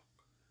Torah.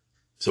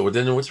 So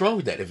then what's wrong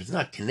with that? If it's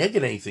not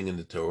connected anything in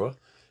the Torah,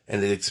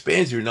 and it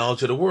expands your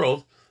knowledge of the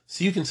world,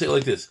 so you can say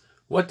like this,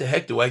 what the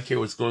heck do I care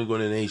what's going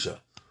on in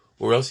Asia?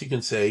 Or else you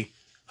can say,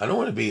 I don't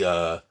want to be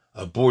a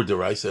bored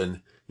derisa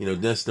and,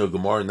 Nes no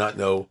Gemara, not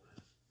know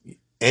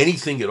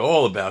anything at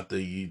all about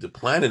the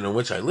planet on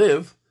which I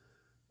live.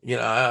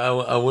 I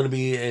want to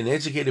be an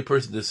educated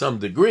person to some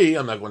degree.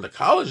 I'm not going to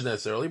college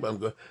necessarily, but I'm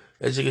going to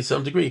educate to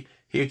some degree.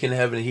 Here you can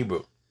have it in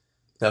Hebrew.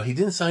 Now, he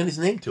didn't sign his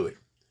name to it,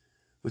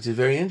 which is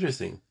very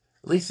interesting.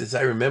 At least as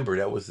I remember,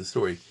 that was the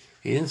story.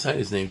 He didn't sign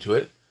his name to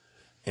it.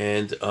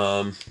 And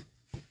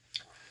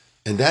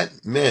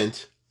that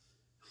meant,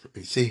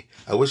 you see,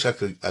 I wish I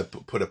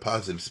put a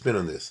positive spin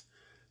on this.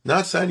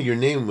 Not signing your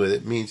name with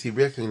it means he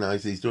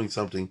recognized he's doing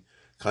something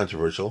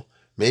controversial.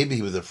 Maybe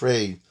he was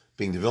afraid,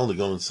 being the Vilna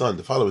Gaon's son,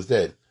 the father was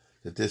dead,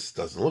 that this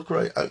doesn't look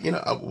right.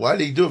 Why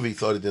did he do it if he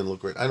thought it didn't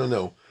look right? I don't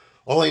know.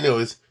 All I know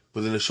is,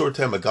 within a short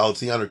time, a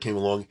Galicianer came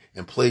along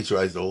and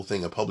plagiarized the whole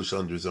thing and published it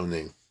under his own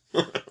name.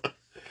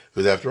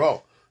 Because after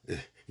all,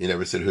 you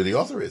never said who the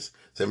author is.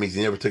 So that means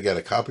he never took out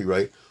a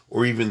copyright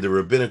or even the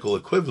rabbinical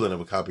equivalent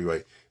of a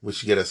copyright,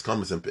 which you get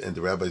eskamas and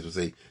the rabbis would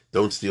say,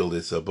 don't steal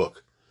this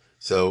book.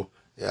 So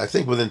I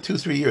think within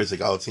 2-3 years, the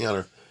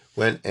Galicianer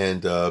went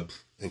and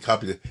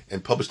copied it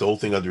and published the whole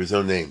thing under his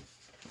own name.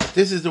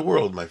 This is the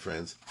world, my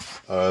friends.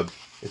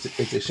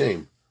 It's a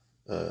shame.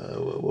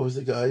 What was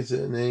the guy's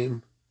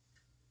name?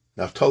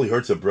 Naftali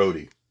Herzog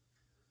Brody.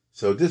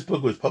 So this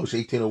book was published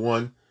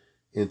 1801.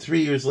 And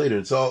 3 years later,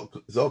 in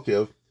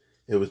Zolkiev,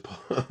 it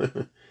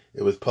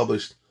was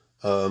published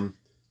in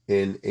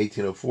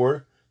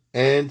 1804.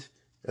 And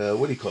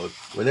what do you call it?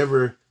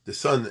 Whenever the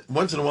son,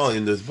 once in a while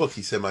in this book,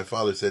 he said, my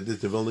father said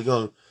this to Vilna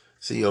Gaon,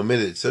 so he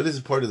omitted it. So this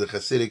is part of the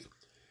Hasidic,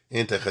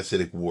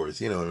 anti-Hasidic wars,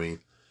 you know what I mean?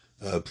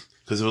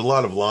 Because there was a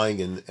lot of lying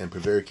and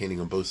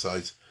prevaricating on both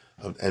sides,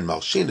 and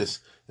malshinus,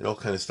 and all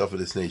kind of stuff of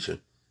this nature.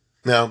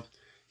 Now,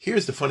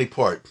 here's the funny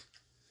part.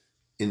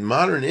 In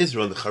modern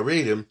Israel, the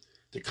Haredim,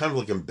 they're kind of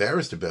like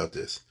embarrassed about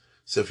this.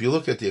 So if you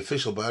look at the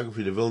official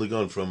biography of Vilna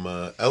Gaon from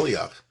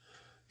Eliach,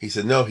 he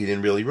said, no, he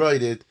didn't really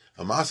write it.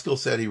 A Maskil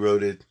said he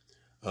wrote it,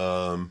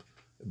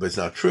 but it's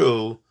not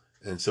true,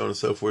 and so on and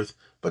so forth.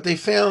 But they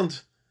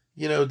found,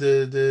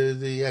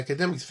 the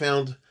academics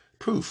found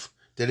proof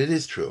that it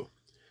is true.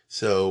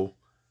 So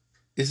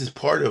this is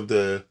part of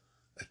the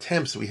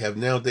attempts we have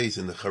nowadays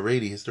in the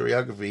Haredi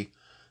historiography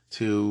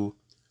to,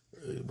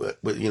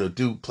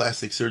 do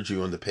plastic surgery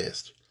on the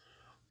past,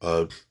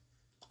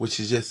 which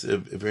is just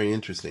very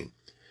interesting,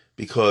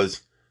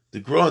 because the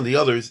Gra and the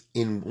others,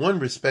 in one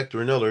respect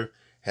or another,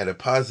 had a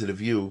positive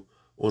view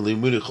on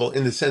Limud Chol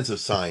in the sense of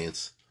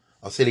science.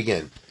 I'll say it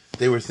again.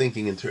 They were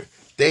thinking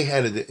they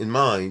had it in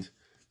mind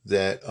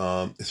that,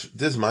 this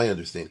is my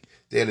understanding,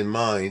 they had in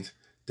mind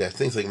that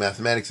things like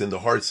mathematics and the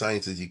hard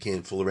sciences you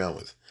can't fool around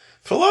with.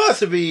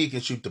 Philosophy, you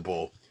can shoot the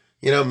ball.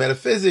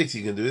 Metaphysics,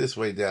 you can do this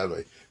way, that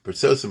way.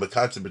 Bertsosa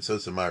Makatsa,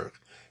 Bertsosa Marach.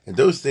 And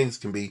those things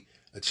can be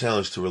a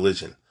challenge to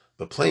religion.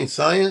 But plain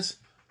science,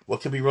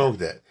 what can be wrong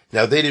with that?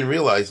 Now, they didn't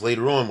realize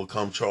later on will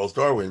come Charles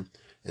Darwin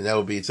and that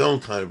would be its own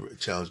kind of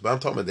challenge. But I'm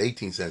talking about the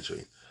 18th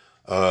century.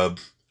 But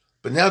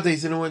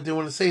nowadays, they don't want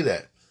to say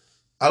that.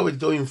 I would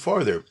go even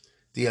farther.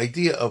 The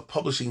idea of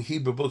publishing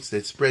Hebrew books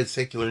that spread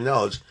secular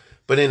knowledge,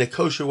 but in a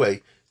kosher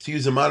way, to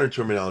use a modern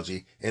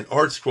terminology, an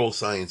art scroll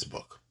science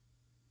book.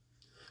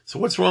 So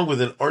what's wrong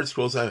with an art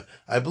scroll science?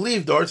 I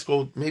believe the art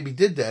scroll maybe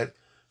did that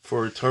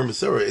for Torah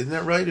Masorah. Isn't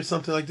that right, or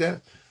something like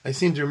that? I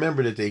seem to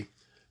remember that they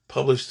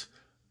published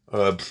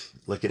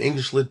like an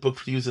English lit book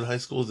for use in high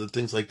schools and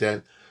things like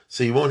that.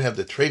 So you won't have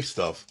the trafe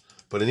stuff.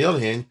 But on the other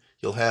hand,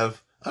 you'll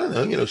have, I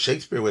don't know,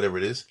 Shakespeare, whatever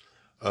it is.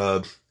 You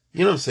know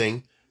what I'm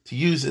saying? To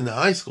use in the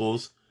high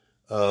schools.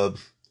 I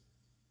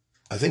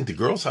think the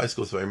girls' high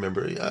schools, if I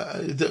remember.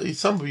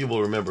 Some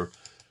people remember.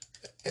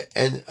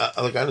 And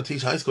I don't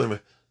teach high school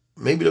anymore.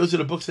 Maybe those are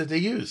the books that they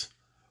use.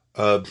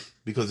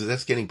 Because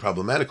that's getting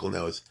problematical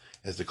now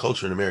as the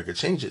culture in America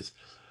changes.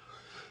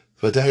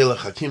 But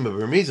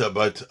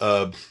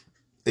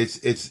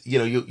it's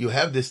you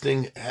have this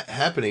thing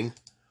happening.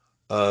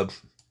 You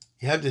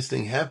have this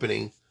thing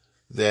happening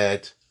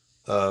that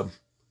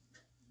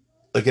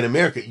like in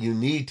America, you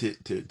need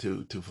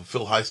to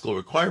fulfill high school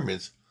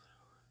requirements,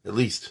 at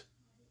least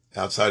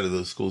outside of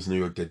those schools in New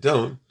York that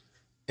don't.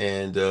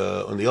 And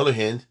on the other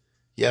hand,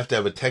 you have to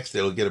have a text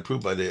that will get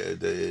approved by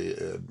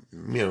the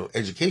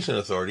education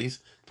authorities,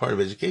 part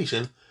of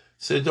education.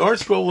 So the art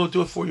scroll won't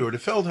do it for you, or the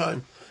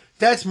Feldheim.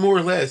 That's more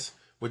or less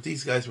what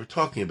these guys were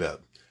talking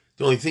about.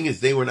 The only thing is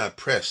they were not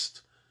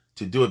pressed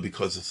to do it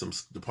because of some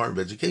Department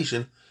of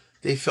Education.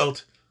 They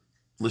felt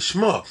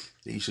lishma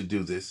that you should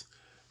do this,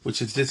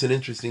 which is just an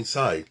interesting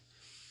side.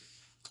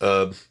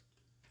 There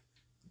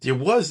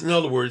was, in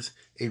other words,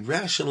 a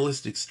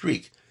rationalistic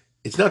streak.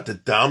 It's not the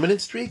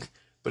dominant streak,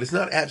 but it's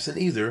not absent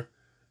either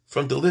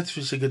from the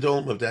Litvish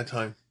Gedolim of that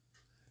time.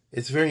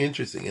 It's very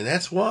interesting, and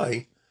that's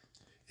why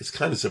it's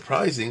kind of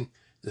surprising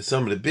that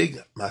some of the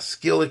big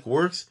maskilic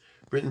works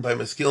written by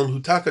Maskilim, who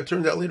Taka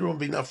turned out later on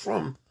being not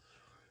from,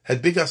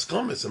 had big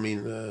haskamas. I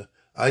mean,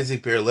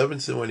 Isaac Ber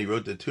Levinson, when he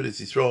wrote the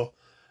Tudas Yisrael,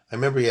 I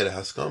remember he had a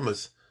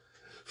haskamas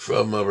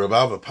from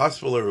Rabava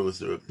Pospeler, who was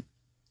the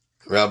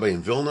rabbi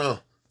in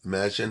Vilna.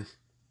 Imagine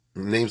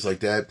names like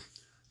that.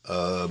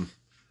 The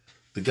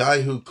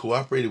guy who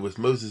cooperated with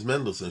Moses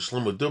Mendelssohn,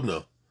 Shlomo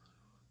Dubno,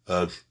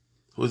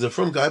 who was a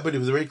frum guy, but he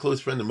was a very close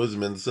friend of Moses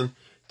Mendelssohn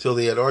till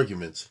they had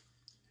arguments.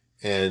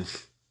 And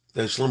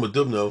then Shlomo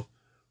Dubno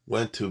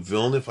went to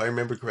Vilna, if I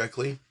remember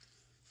correctly,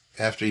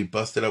 after he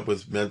busted up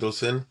with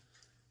Mendelssohn,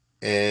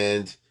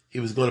 and he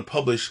was going to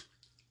publish.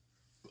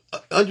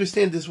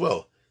 Understand this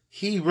well.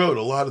 He wrote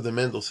a lot of the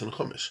Mendelssohn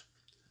Chumash.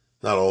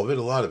 Not all of it,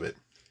 a lot of it.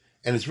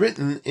 And it's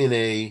written in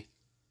a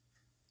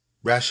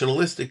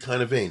rationalistic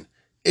kind of vein.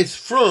 It's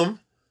frum,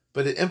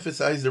 but it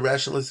emphasized the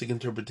rationalistic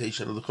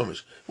interpretation of the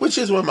Chumash, which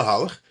is one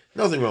mahalach.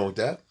 Nothing wrong with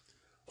that.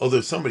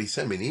 Although somebody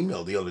sent me an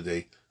email the other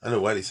day, I don't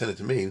know why they sent it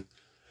to me,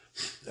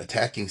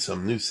 attacking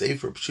some new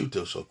sefer,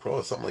 Pshuto Shel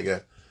Kroah, something like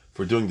that,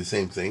 for doing the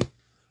same thing.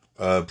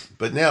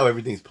 But now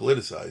everything's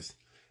politicized.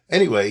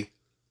 Anyway,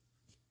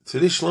 so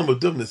this Shlomo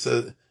Dubno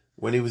said,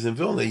 when he was in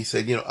Vilna, he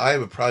said, I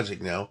have a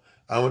project now.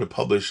 I want to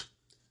publish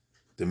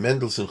the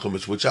Mendelssohn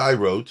Chumash, which I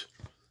wrote,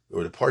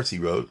 or the parts he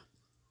wrote,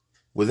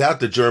 without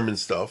the German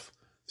stuff.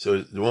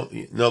 So,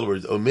 in other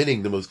words,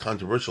 omitting the most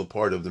controversial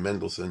part of the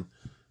Mendelssohn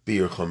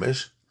Biur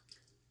Chumash.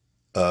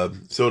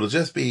 So it'll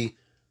just be,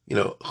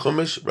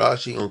 Chumash,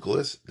 Rashi,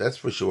 Onkelos, that's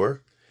for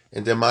sure.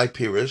 And then my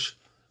Pirush,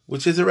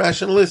 which is a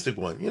rationalistic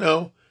one,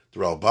 the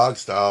Ralbag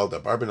style, the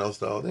Barbanel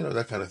style,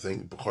 that kind of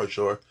thing, Bechor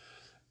Shor.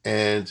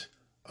 And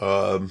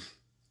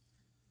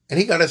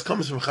he got his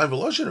comments from Chaim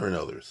Volozhin and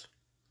others.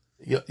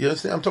 You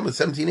understand? I'm talking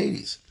about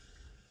 1780s.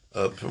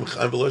 From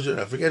Chaim Volozhin,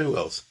 I forget who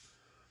else.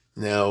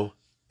 Now,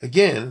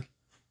 again,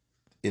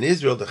 in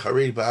Israel, the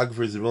Haredi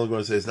biographers are willing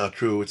to say it's not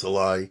true, it's a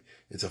lie,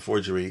 it's a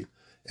forgery.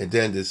 And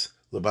then this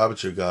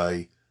Lubavitcher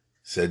guy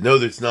said, no,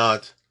 it's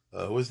not.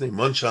 What was his name?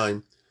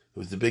 Munsheim, who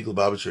was the big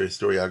Lubavitcher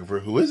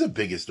historiographer, who is a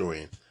big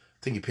historian. I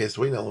think he passed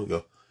away not long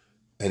ago.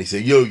 And he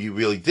said, you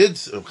really did,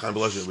 Chaim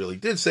Volozhin really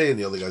did say, and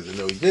the other guys said,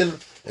 no, he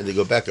didn't. And they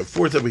go back and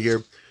forth over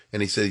here.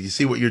 And he said, you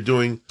see what you're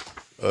doing?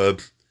 You're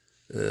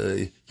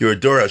a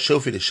Dora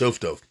Shofi to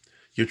Shoftov.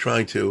 You're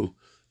trying to,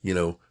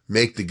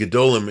 make the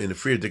Gedolim in the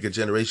Friedrich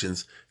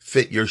generations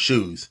fit your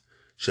shoes.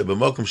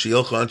 Shebemokum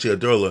sheilcha anchi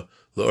adorla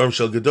la'orm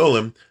shel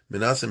Gedolim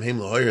menasim heim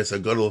lahoyres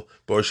hagadol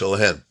bar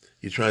shalahem.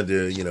 You're trying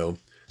to,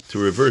 to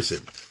reverse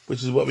it,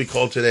 which is what we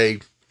call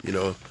today,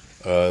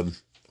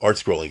 art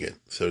scrolling it,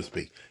 so to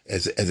speak,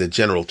 as a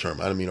general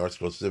term. I don't mean art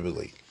scroll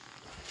specifically.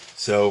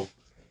 So,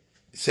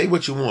 say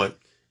what you want.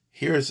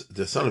 Here's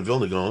the son of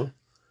Vilna Gaon,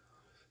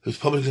 who's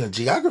publishing a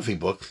geography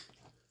book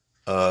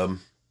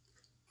from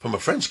a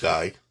French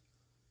guy,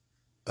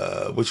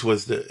 which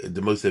was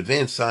the most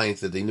advanced science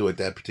that they knew at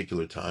that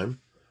particular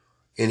time,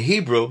 in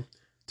Hebrew,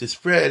 to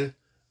spread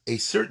a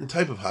certain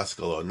type of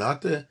Haskalah.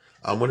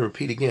 I want to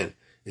repeat again,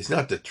 it's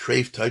not the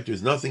treif type,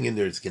 there's nothing in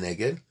there that's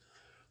Keneged,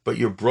 but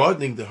you're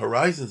broadening the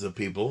horizons of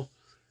people.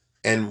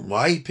 And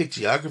why he picked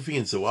geography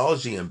and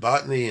zoology and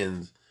botany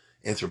and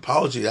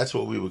anthropology, that's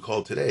what we would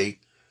call today,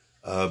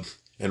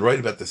 and write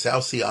about the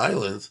South Sea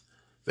Islands,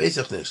 weiß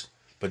ich nicht.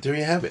 But there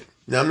you have it.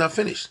 Now, I'm not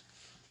finished.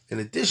 In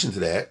addition to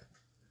that,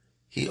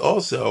 he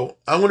also,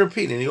 I'm going to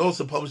repeat, and he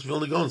also published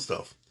Vilna Gaon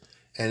stuff.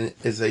 And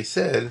as I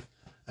said,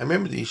 I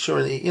remember the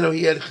Yeshua,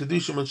 he had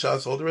Chedushim and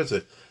Shas, all the rest of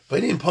it,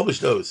 but he didn't publish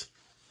those.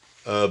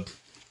 I'm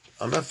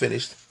not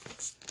finished.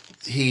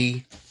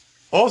 He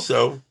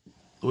also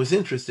was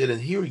interested,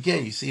 and here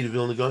again, you see the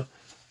Vilna Gaon,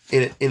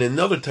 in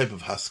another type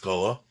of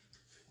Haskalah.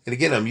 And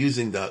again, I'm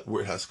using the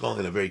word Haskalah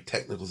in a very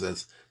technical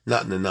sense,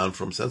 not in a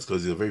non-from sense,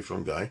 because he's a very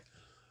from guy.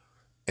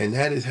 And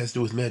that has to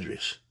do with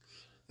Medrash.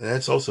 And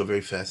that's also a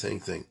very fascinating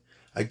thing.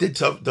 I did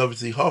David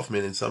Z.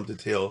 Hoffman in some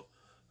detail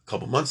a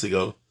couple months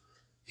ago.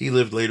 He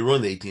lived later on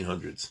in the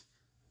 1800s.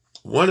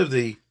 One of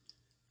the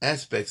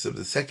aspects of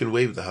the second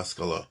wave of the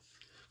Haskalah,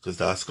 because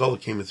the Haskalah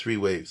came in three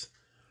waves.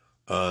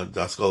 The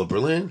Haskalah of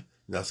Berlin,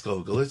 the Haskalah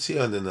of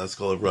Galicia, and then the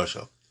Haskalah of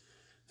Russia.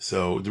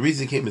 So the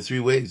reason it came in three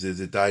waves is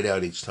it died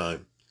out each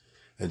time.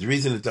 And the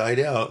reason it died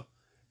out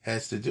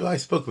has to do, I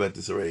spoke about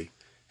this already,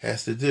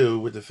 has to do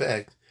with the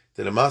fact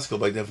that a Moscow,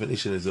 by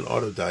definition, is an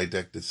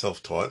autodidact, it's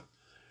self-taught.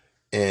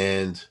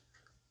 And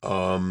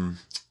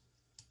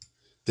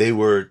they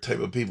were type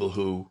of people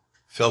who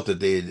felt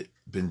that they had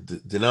been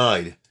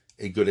denied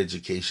a good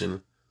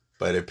education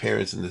by their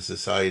parents and the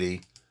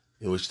society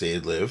in which they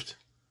had lived.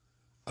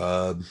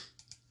 So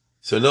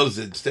notice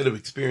that instead of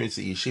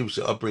experiencing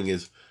yeshivish upbringing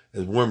as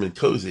warm and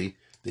cozy,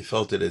 they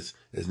felt it as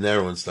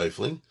narrow and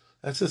stifling.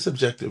 That's a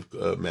subjective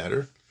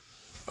matter.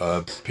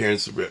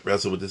 Parents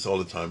wrestle with this all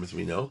the time, as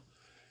we know.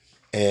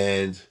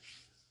 And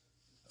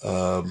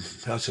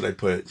how should I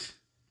put it?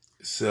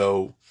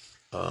 So,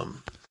 I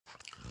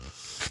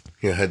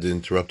had to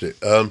interrupt it.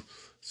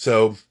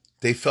 So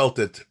they felt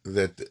that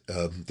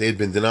they had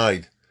been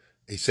denied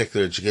a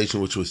secular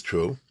education, which was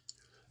true,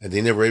 and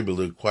they never were able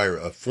to acquire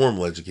a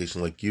formal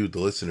education like you, the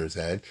listeners,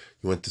 had.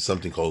 You went to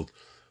something called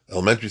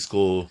elementary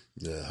school,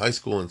 high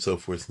school, and so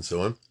forth and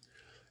so on.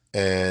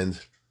 And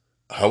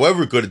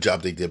however good a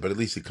job they did, but at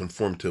least it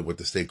conformed to what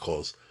the state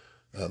calls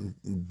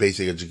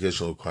basic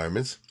educational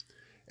requirements.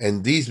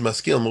 And these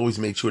maskilim always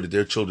made sure that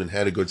their children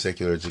had a good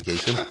secular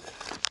education,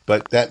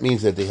 but that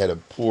means that they had a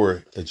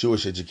poor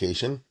Jewish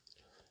education,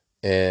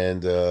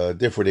 and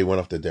therefore they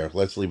went off the derech.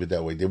 Let's leave it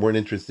that way. They weren't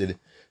interested,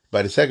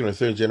 by the second or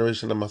third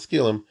generation of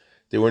maskilim,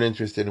 they weren't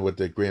interested in what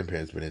their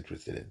grandparents were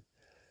interested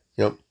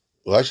in.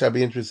 Why should I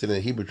be interested in a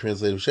Hebrew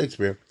translation of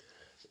Shakespeare,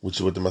 which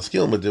is what the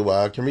maskilim would do?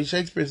 Well, I can read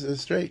Shakespeare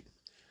straight,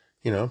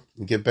 and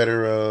get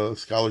better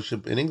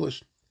scholarship in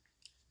English,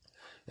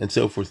 and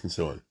so forth and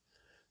so on.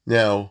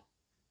 Now,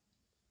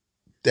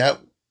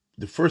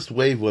 the first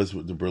wave was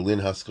the Berlin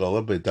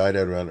Haskalah, but it died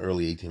out around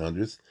early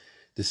 1800s.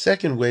 The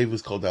second wave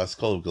was called the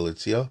Haskalah of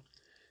Galicia,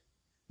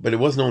 but it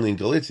wasn't only in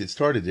Galicia, it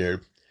started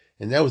there,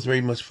 and that was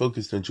very much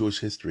focused on Jewish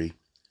history.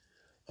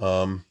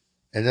 And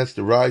that's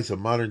the rise of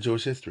modern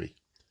Jewish history.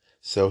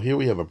 So here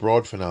we have a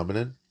broad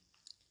phenomenon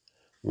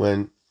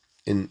when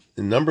in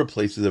a number of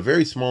places, a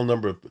very small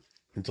number of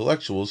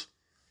intellectuals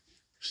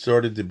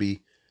started to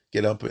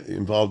get up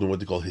involved in what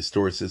they call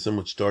historicism,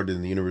 which started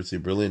in the University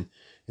of Berlin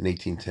in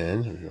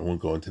 1810. I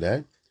won't go into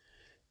that.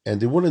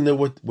 And they want to know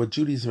what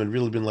Judaism had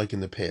really been like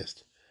in the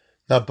past.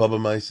 Not Baba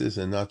Mises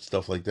and not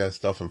stuff like that,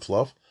 stuff and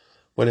fluff.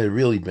 What it had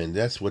really been.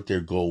 That's what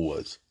their goal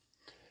was.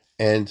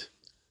 And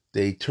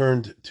they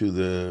turned to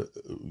the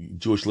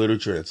Jewish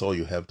literature. That's all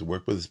you have to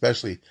work with,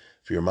 especially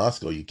if you're in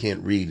Moscow. You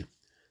can't read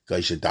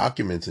Geisha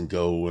documents and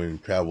go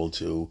and travel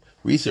to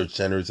research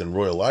centers and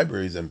royal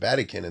libraries and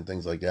Vatican and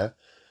things like that.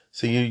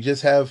 So you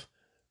just have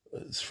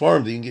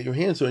Sfarim that you can get your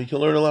hands on. You can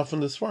learn a lot from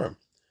the Sfarim.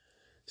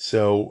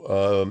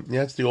 So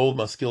that's the old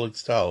Maskilic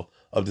style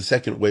of the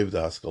second wave of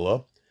the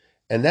Haskalah.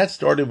 And that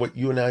started what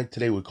you and I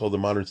today would call the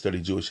modern study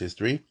of Jewish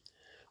history,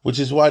 which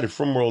is why the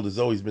Frum world has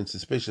always been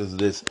suspicious of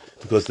this,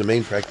 because the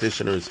main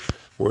practitioners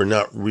were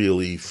not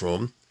really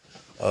Frum.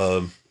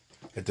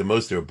 At the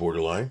most, they were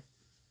borderline.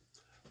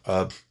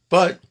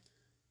 But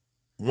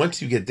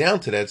once you get down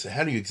to that, so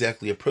how do you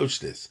exactly approach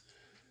this?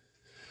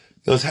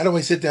 Because how do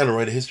I sit down and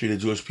write a history of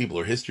the Jewish people,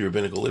 or history of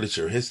rabbinical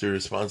literature, or history of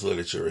response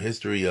literature, or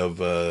history of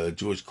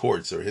Jewish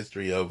courts, or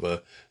history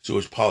of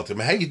Jewish politics? I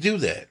mean, how do you do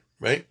that,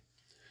 right?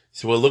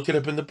 So we'll look it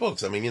up in the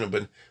books. I mean,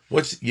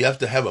 but you have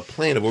to have a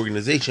plan of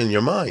organization in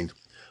your mind.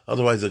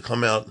 Otherwise, it'll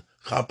come out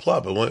hot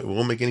plop. It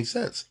won't make any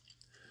sense.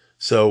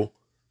 So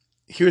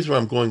here's where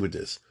I'm going with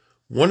this.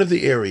 One of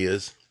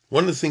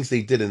the things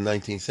they did in the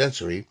 19th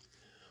century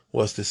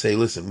was to say,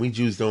 listen, we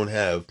Jews don't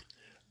have,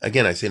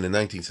 again, I say in the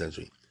 19th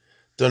century,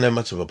 don't have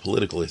much of a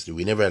political history.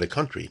 We never had a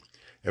country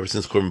ever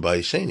since Korban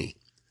Bayis Sheni.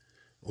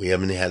 We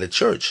haven't had a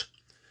church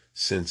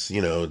since,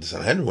 the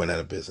Sanhedrin went out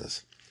of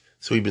business.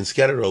 So we've been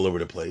scattered all over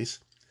the place.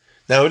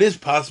 Now, it is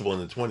possible in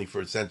the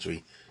 21st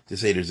century to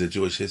say there's a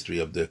Jewish history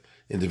of the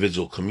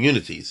individual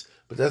communities,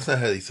 but that's not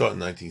how they thought in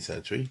the 19th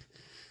century.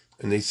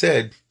 And they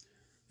said,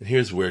 and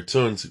here's where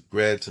Tuns,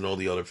 Gratz, and all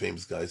the other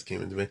famous guys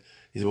came into it,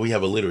 is we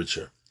have a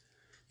literature.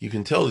 You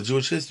can tell the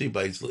Jewish history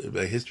by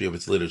history of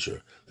its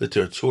literature,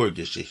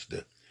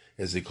 Literaturgeschichte,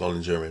 as they call it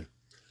in German,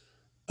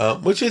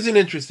 which is an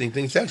interesting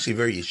thing. It's actually a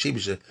very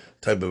yeshivish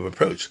type of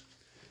approach.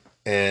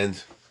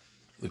 And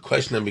the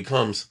question then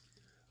becomes,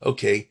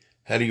 okay,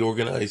 how do you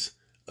organize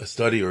a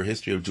study or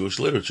history of Jewish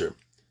literature?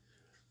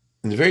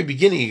 In the very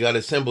beginning, you got to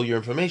assemble your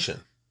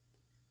information,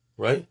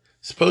 right?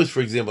 Suppose,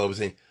 for example, I was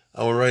saying,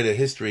 I want to write a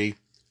history,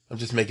 I'm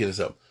just making this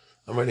up,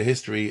 I'm writing a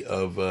history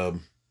of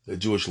the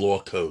Jewish law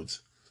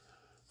codes.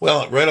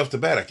 Well, right off the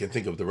bat, I can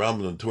think of the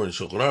Rambam and Torah and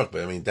Shulchan Aruch,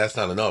 but I mean, that's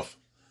not enough.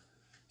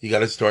 You got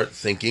to start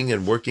thinking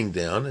and working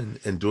down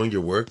and doing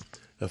your work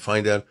and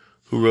find out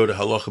who wrote a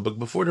halacha book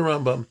before the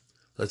Rambam.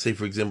 Let's say,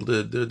 for example,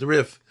 the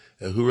Rif,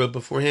 and who wrote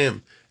before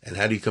him, and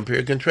how do you compare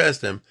and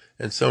contrast them,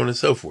 and so on and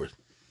so forth.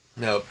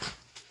 Now,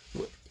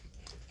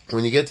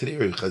 when you get to the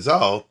area of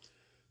Chazal,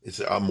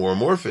 it's more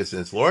amorphous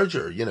and it's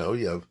larger. You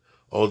have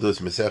all those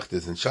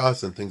Masechtas and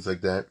Shas and things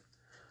like that.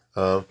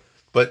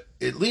 But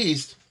at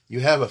least you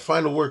have a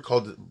final work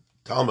called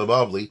Talmud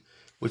Bavli,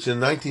 which in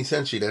the 19th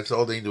century, that's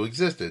all they knew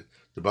existed.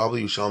 The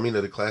Bavli Yushalmi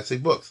are the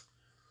classic books.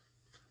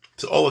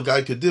 So all a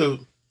guy could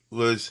do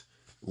was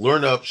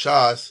learn up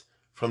Shas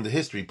from the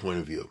history point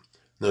of view.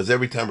 Now, as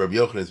every time Rabbi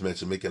Yochanan is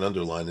mentioned, make an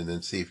underline and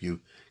then see if you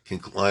can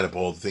line up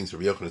all the things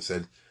Rabbi Yochanan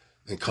said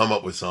and come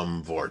up with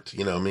some vort,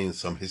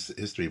 some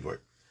history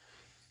vort.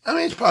 I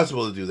mean, it's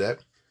possible to do that.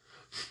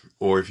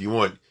 Or if you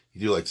want,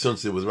 you do like Sun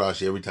Tzu with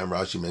Rashi, every time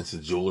Rashi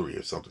mentions jewelry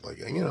or something like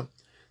that,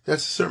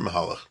 that's a certain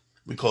mahalach.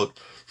 We call it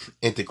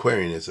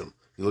antiquarianism.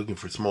 You're looking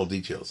for small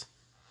details.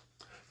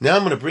 Now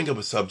I'm going to bring up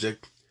a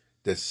subject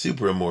that's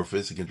super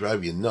amorphous, it can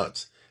drive you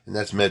nuts, and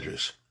that's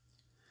Medrash.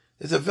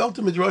 There's a Velt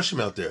of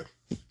Midrashim out there.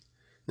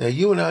 Now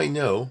you and I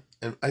know,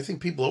 and I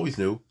think people always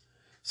knew,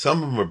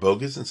 some of them are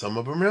bogus and some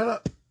of them are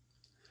not.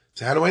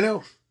 So how do I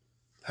know?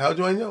 How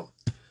do I know?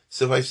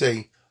 So if I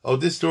say, oh,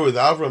 this story with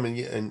Avram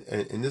and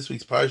in this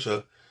week's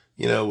Parsha,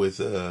 with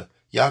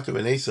Yaakov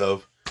and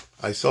Esav,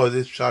 I saw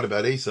this shot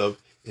about Esav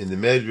in the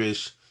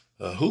Medrash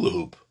hula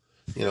hoop.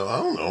 I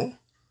don't know.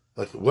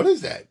 Like, what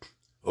is that?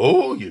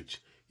 Oh,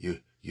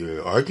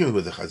 you're arguing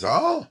with the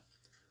Chazal?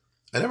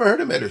 I never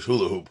heard of Medrash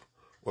hula hoop,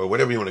 or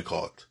whatever you want to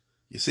call it.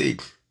 You see,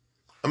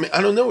 I mean,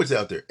 I don't know what's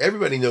out there.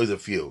 Everybody knows a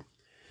few.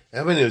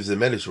 Everybody knows the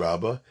Medrash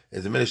Rabbah,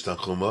 and the Medrash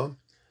Tanchuma,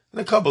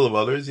 and a couple of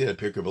others,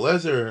 Pirkei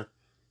Belezer,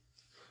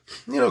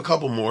 a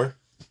couple more.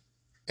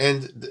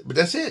 But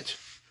that's it.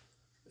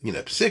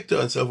 Psikta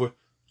and so forth.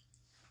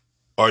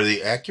 Are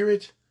they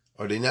accurate?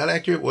 Are they not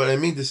accurate? What I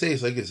mean to say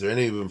is, is there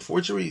any of them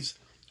forgeries?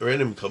 Or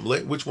any of them come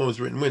late? Which one was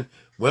written when?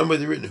 When were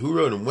they written? Who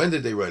wrote them? When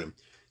did they write them?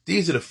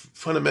 These are the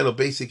fundamental,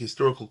 basic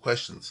historical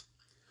questions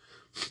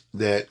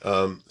that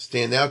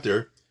stand out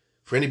there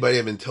for anybody to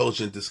have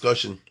intelligent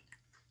discussion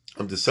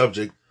of the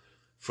subject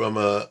from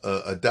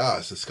a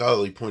das, a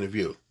scholarly point of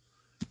view.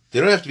 They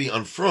don't have to be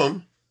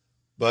unfrom,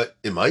 but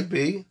it might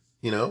be,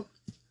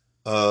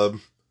 But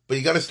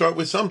you got to start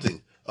with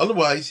something.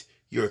 Otherwise,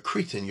 you're a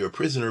cretin, you're a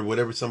prisoner,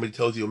 whatever somebody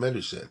tells you a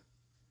Medrash said.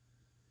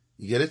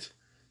 You get it?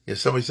 If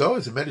somebody says, oh,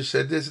 it's a Medrash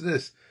said this and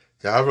this.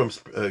 The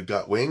Avram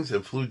got wings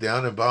and flew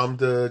down and bombed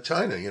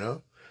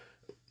China,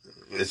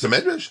 It's a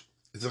Medrash.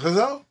 It's a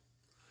Chazal.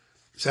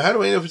 So how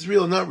do I know if it's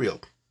real or not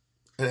real?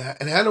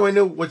 And how do I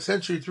know what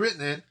century it's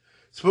written in?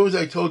 Suppose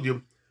I told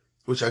you,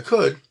 which I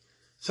could,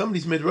 some of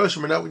these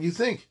Midrashim are not what you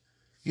think.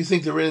 You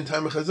think they're written in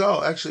time of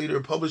Chazal. Actually, they're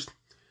published,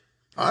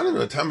 I don't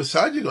know, time of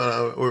Sadiq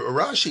or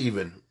Rashi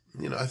even.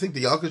 I think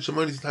the Yalkut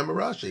Shimon is the time of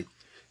Rashi.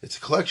 It's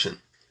a collection.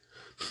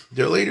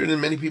 They're later than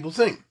many people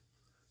think.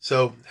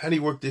 So how do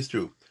you work this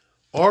through?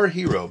 Our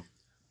hero,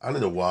 I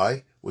don't know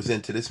why, was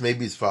into this.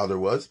 Maybe his father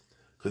was.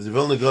 Because the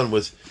Vilna Gaon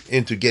was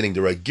into getting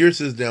the right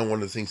girsas down.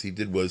 One of the things he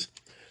did was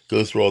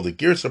go through all the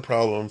girsa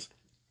problems,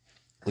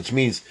 which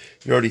means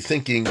you're already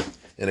thinking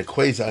in a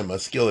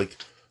quasi-maskilic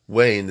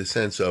way in the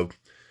sense of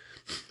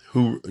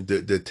who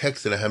the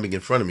text that I'm having in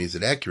front of me, is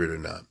it accurate or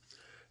not?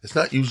 It's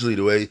not usually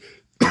the way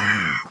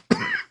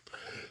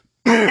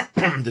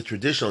the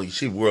traditional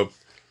yeshiva world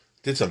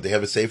did something. They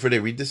have a sefer, they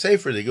read the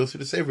sefer, they go through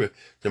the sefer,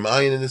 they're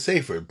ma'ayin in the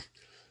sefer.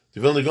 The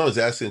Vilna Gaon is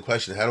asking the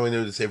question, how do I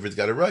know the sefer's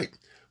got it right?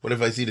 What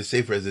if I see the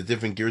sefer as a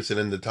different girsa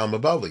than the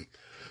Talmud Bavli?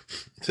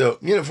 So,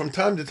 from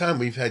time to time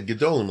we've had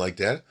gedolim like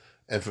that,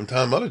 and from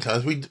other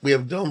times we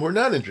have gedolim who are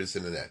not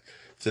interested in that.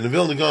 So the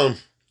Vilna Gaon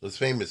was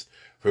famous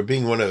for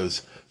being one of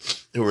those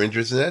who were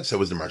interested in that. So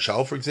was the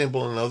Marshal, for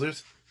example, and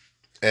others.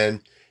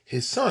 And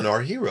his son,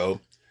 our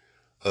hero,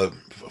 I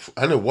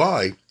don't know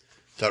why,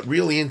 got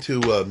really into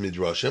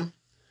Midrashim,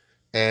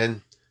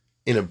 and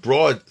in a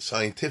broad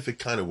scientific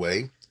kind of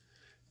way.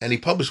 And he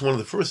published one of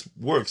the first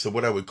works of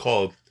what I would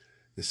call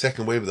the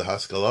second wave of the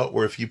Haskalah,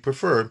 or if you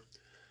prefer,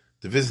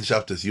 the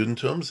Wissenschaft des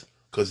Judentums,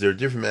 because there are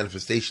different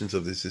manifestations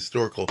of this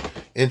historical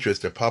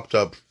interest that popped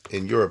up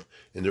in Europe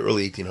in the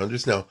early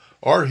 1800s. Now,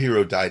 our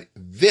hero died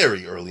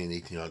very early in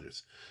the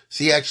 1800s.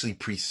 So he actually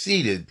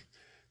preceded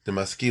the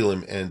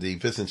Maskilim and the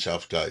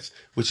Wissenschaft guys,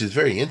 which is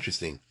very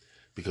interesting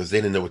because they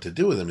didn't know what to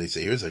do with him. They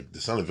say, here's like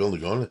the son of Vilna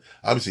Gaon,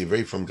 obviously a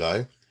very frum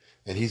guy,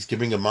 and he's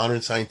giving a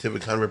modern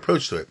scientific kind of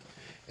approach to it.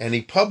 And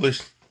he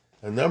published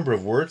a number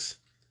of works,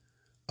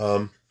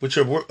 which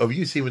are of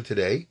use even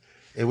today,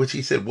 in which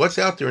he said, what's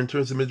out there in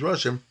terms of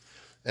Midrashim,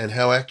 and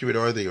how accurate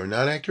are they or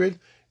not accurate,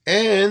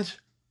 and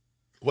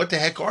what the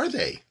heck are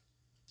they?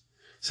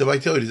 So if I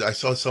tell you, I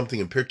saw something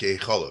in Pirkei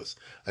Cholos,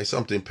 I saw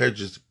something in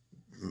Perjus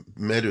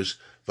Medrash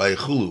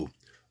Vayichulu,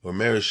 or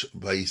Medrash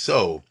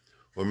Vayiso,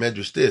 or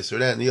Medrash this, or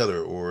that, and the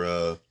other,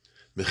 or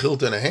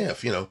Mechilta and a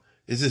half.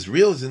 Is this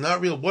real? Is it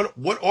not real?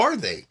 What are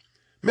they?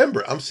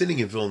 Remember, I'm sitting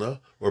in Vilna,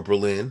 or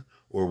Berlin,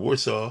 or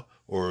Warsaw,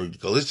 or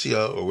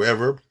Galicia, or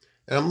wherever,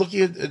 and I'm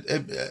looking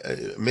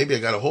at maybe I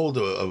got a hold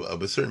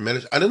of a certain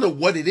Medrash. I don't know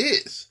what it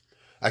is.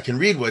 I can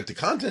read what the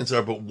contents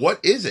are, but what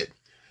is it?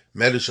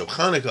 Medrash of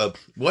Hanukkah,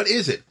 what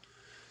is it?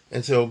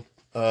 And so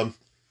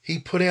he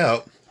put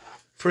out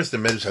first the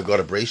Medrash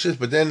Haggadah Bereishis,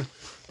 but then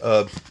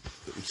so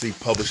he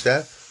published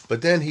that.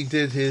 But then he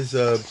did his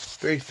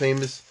very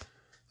famous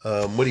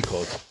what do you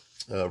call it?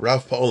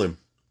 Rav Pa'olim,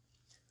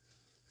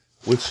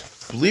 which,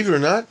 believe it or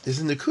not, is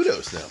in the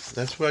Kudos now.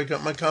 That's where I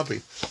got my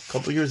copy. A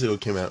couple of years ago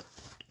it came out.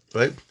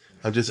 Right?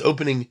 I'm just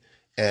opening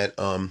at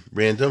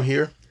random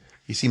here.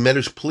 You see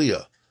Medrash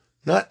Pliya.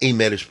 Not a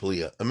Medrash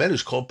Pliya. A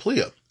Medrash called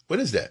Pliya. What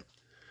is that?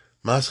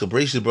 Mascha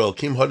Bereishis Bar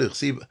Kim Hadich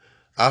Siv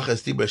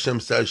Achas Dibra Hashem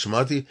Star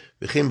Shemati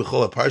V'chem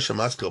B'chol HaParsha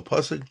Mascha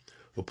Pasuk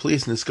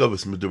U'Pliyas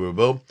Niskavus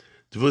Medubarbo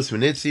Devus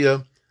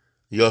Menitzia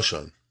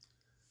Yoshan.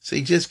 So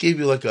he just gave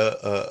you like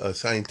a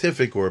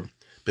scientific or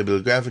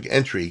bibliographic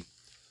entry,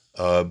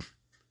 on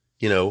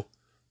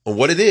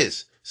what it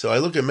is. So I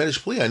look at Medrash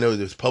Pliya. I know it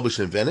was published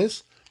in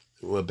Venice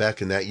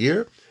back in that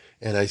year,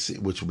 and I see,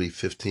 which will be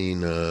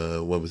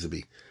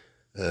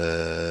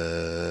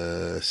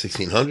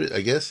 1600,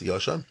 I guess,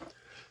 Yoshan.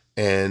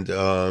 And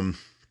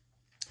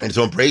it's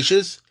on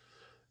Bereishis,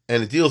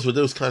 and it deals with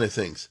those kind of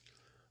things.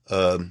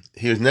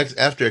 Here's next,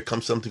 after it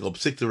comes something called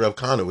Psikta Rav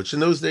Kana, which in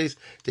those days,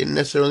 they didn't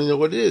necessarily know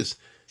what it is.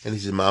 And he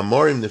says,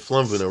 Ma'amorim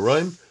Niflam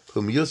V'Naroim,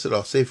 Whom Yosef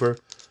Al Sefer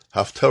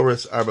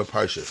Haftorahs Arba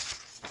Parshas.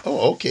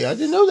 Oh, okay, I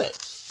didn't know that.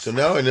 So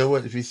now I know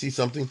what, if you see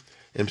something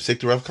in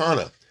Psikta Rav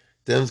Kana,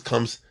 then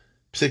comes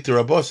Psikta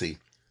Rabbosi,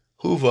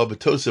 Huva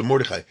B'Tosa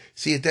Mordechai.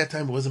 See, at that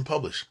time it wasn't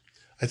published.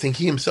 I think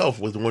he himself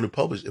was the one who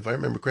published, if I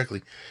remember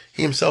correctly,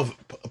 he himself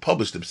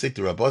published the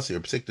Psikta Rabbosi,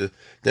 or Psikta,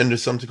 then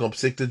there's something called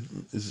Psikta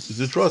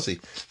Zutrosi.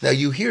 Now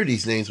you hear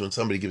these names when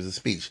somebody gives a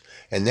speech,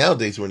 and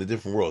nowadays we're in a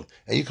different world,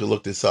 and you can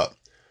look this up,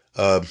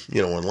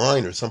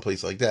 online or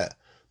someplace like that.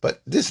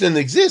 But this didn't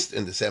exist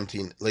in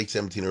the late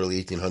 17,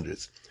 early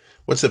 1800s.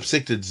 What's a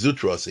Psikta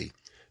Zutrosi?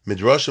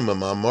 Midrashim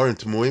Ma'amarim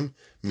Temuim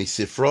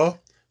Misifra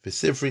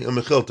V'Sifri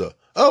Umechilta.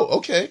 Oh,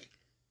 okay.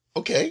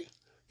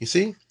 You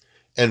see?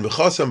 And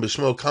V'chasam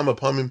B'Shmo Kama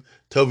Pamim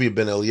Tovia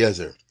Ben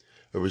Eliezer.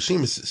 A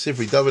Rishim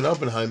Sifri David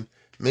Oppenheim,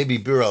 maybe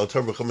Bira Al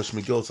Tov V'Chamash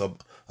Megillah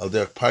Al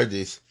Derek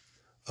Pardes,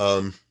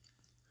 Rashi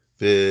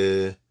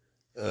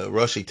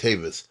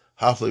Tevis,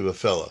 Hafli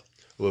V'Fela,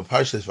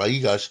 V'Parshas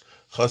Vayigash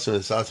Chasam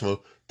Esatmo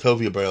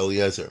Tovia Bar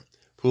Eliezer,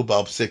 Pu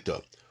Bal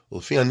Psikta.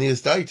 Ulfi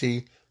Anias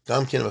Daiti,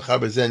 Gam Ken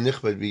V'Chaber Zen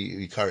Nichbed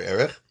V'Ikar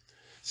Erech.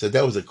 So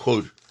that was a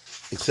quote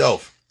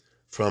itself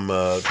from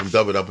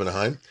David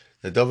Oppenheim.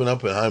 Now, David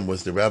Oppenheim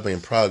was the rabbi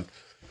in Prague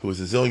who was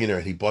a zillionaire,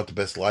 and he bought the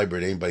best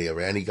library anybody ever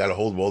had. And he got a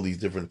hold of all these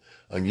different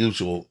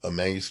unusual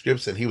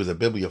manuscripts, and he was a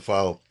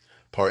bibliophile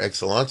par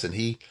excellence, and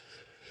he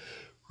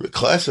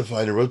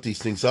classified and wrote these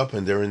things up,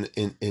 and they're in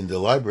the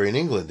library in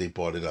England. They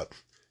bought it up.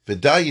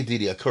 V'day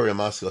yedidi akori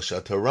amaskal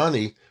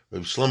shatarani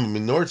Reb Shlomo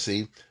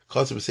Minorzi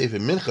calls it a sefer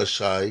mincha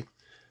shai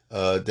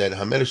that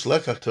hamedrash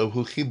lekach tov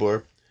hu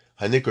chibur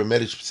hanikra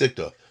medrash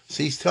psikta.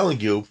 So he's telling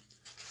you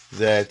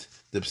that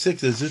the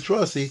Psikta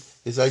Zutrosi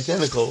is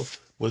identical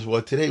with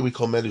what today we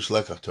call Medrash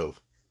Lekach Tov.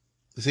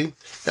 You see?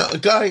 Now, a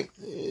guy,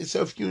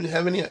 so if you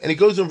have any, and he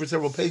goes on for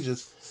several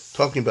pages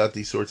talking about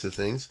these sorts of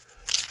things.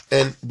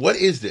 And what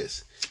is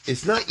this?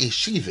 It's not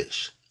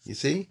yeshivish, you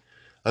see?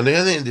 On the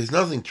other hand, there's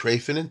nothing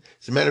treif in it.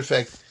 As a matter of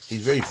fact,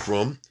 he's very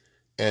frum,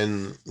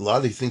 and a lot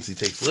of these things he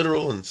takes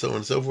literal, and so on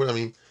and so forth. I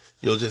mean,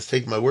 you'll just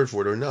take my word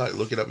for it or not.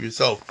 Look it up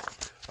yourself.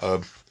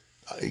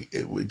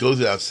 It goes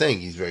without saying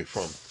he's very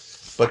frum.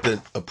 But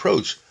the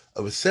approach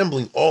of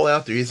assembling all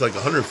out there, he's like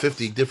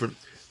 150 different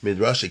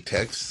midrashic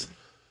texts.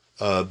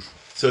 So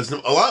it's a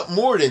lot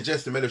more than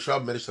just the Medrash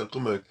Rabbah, Medrash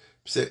Tanchuma,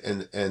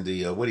 and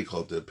the what do you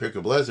call it, the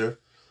Pirkei Blazer.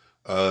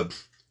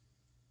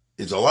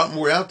 There's a lot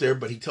more out there,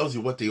 but he tells you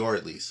what they are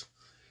at least.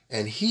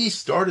 And he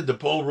started the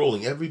ball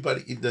rolling.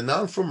 Everybody, the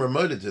non-frum are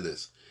motivated to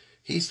this.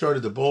 He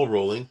started the ball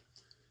rolling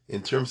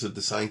in terms of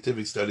the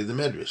scientific study of the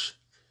Medrash,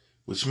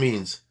 which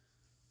means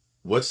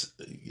let's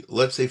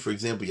say, for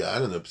example, I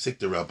don't know,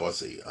 Psikta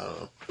Rabbosi, I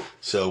don't know.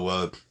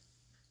 So,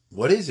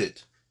 what is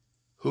it?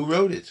 Who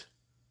wrote it?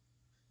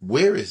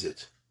 Where is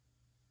it?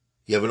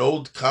 You have an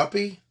old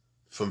copy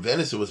from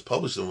Venice, it was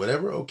published and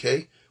whatever,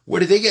 okay. Where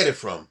did they get it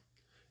from?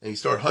 And you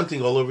start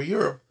hunting all over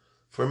Europe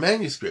for a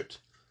manuscript.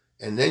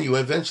 And then you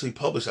eventually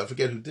publish, I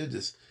forget who did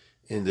this,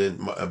 in the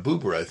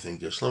Buber, I think,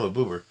 Shlomo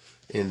Buber,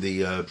 in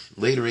the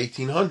later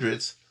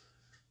 1800s,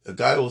 a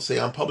guy will say,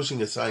 I'm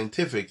publishing a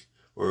scientific,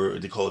 or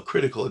they call it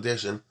critical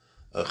edition,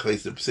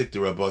 Psikta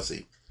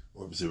Rabbosi,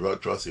 or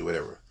Zutrosi,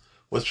 whatever.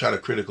 What's try a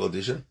critical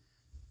edition?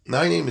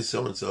 My name is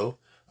so-and-so.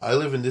 I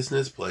live in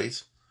this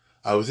place.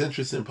 I was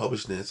interested in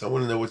publishing this. I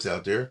want to know what's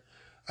out there.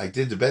 I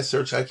did the best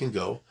search I can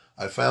go.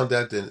 I found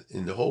out that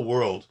in the whole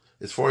world,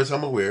 as far as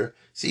I'm aware,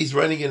 see, he's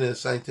writing it in a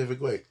scientific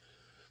way,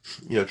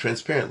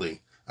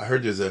 transparently. I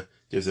heard there's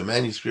a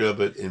manuscript of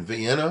it in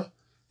Vienna,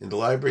 in the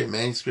library, a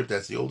manuscript,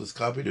 that's the oldest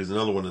copy. There's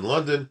another one in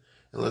London,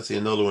 and let's say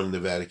another one in the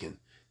Vatican.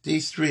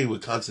 These three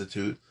would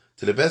constitute,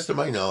 to the best of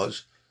my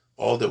knowledge,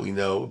 all that we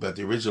know about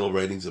the original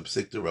writings of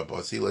Sikta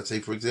Rabasi, let's say,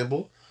 for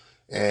example.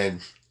 And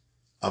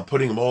I'm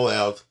putting them all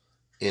out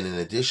in an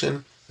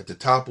edition. At the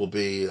top will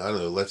be, I don't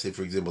know, let's say,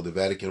 for example, the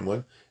Vatican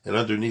one, and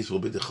underneath will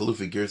be the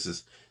Chalufi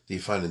Girsis that you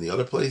find in the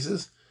other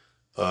places.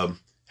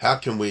 How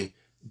can we,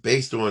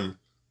 based on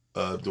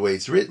the way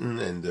it's written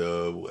and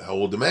how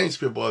old the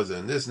manuscript was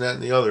and this and that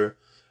and the other,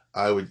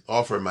 I would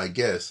offer my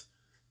best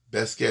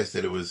guess,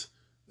 that it was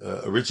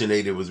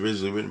originally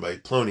written by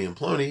Plony and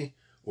Plony,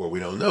 or we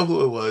don't know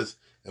who it was.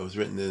 It was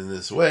written in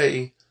this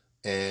way,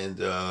 and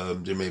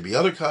there may be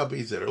other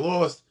copies that are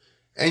lost.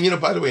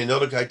 And, by the way,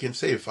 another guy can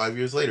say 5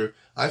 years later,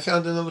 I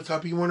found another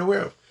copy you weren't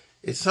aware of.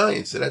 It's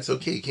science, so that's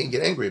okay. You can't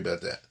get angry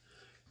about that.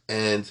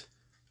 And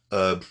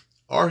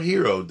our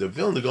hero, the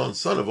Vilna Gaon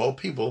son of all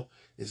people,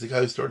 is the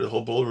guy who started the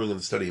whole bouldering and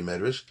the study of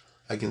Medrash.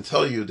 I can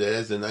tell you that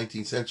as the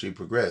 19th century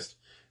progressed,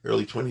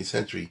 early 20th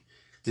century,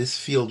 this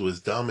field was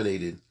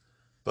dominated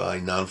by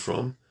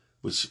non-Frum,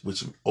 which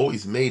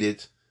always made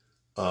it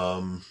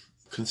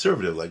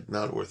conservative, like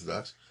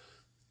non-Orthodox,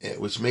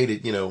 which made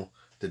it,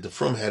 that the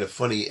Frum had a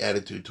funny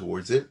attitude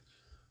towards it,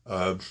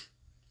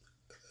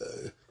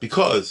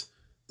 because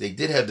they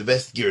did have the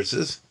best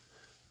Girses.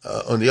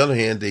 On the other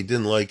hand, they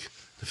didn't like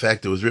the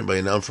fact that it was written by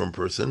a non-Frum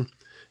person,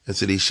 and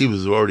so the yeshiva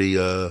was already,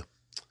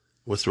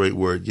 what's the right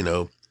word,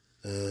 kabdeo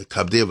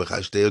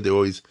v'chashdeo, they're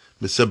always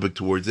misubject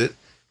towards it.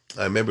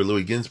 I remember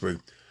Louis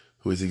Ginsburg,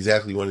 who is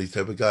exactly one of these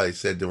type of guys,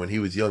 said that when he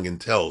was young in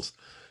Telz,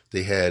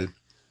 they had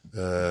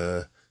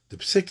the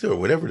particular, or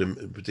whatever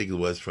the particular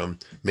was, from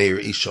Meir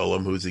Ish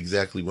Shalom, who was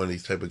exactly one of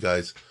these type of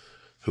guys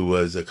who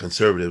was a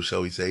conservative,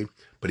 shall we say.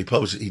 But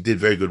he did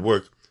very good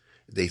work,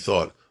 they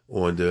thought,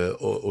 on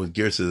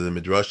Gersa of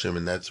the Midrashim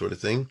and that sort of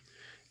thing.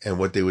 And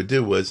what they would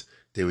do was,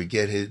 they would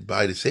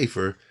buy the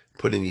Sefer,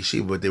 put in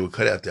yeshiva, but they would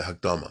cut out the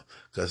Hakdama,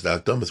 because the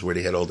Hakdama is where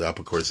they had all the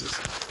upper courses.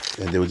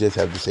 And they would just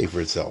have the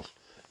Sefer itself,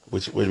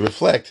 which would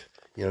reflect,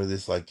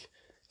 this like,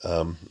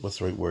 what's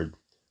the right word?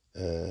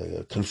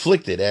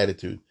 Conflicted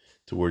attitude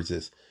towards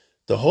this.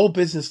 The whole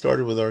business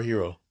started with our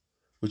hero,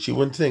 which you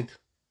wouldn't think.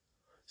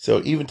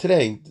 So even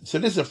today, this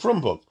is a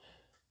Frum book.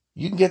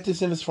 You can get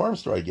this in his farm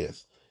store, I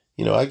guess.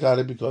 I got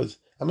it because,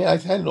 I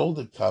had an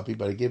older copy,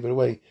 but I gave it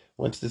away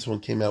once this one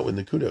came out with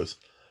Nakudos.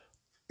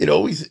 It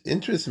always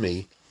interests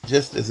me,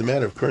 just as a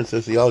matter of current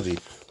sociology,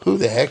 who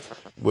the heck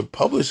would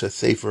publish a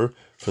sefer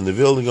from the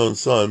Vilna Gaon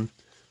son,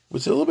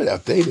 which is a little bit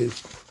outdated,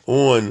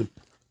 on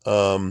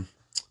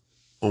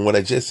what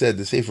I just said,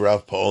 the Sefer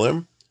Rav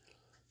Polim,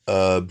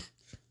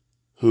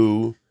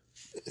 who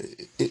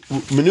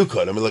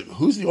Menukot.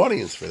 Who's the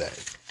audience for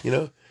that?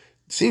 It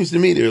seems to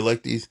me they're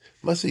like these,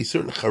 must be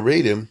certain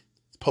Charedim,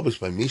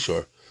 published by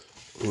Mishar,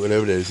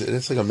 whatever it is.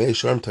 It's like a Meir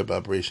Sharm type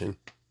operation.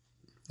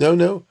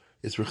 No,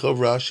 it's Rechov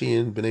Rashi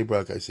and Bnei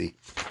Brak, I see.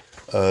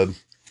 I'm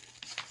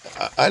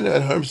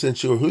not 100%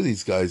 sure who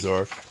these guys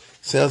are.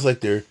 Sounds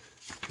like they're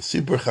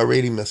super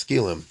Haredi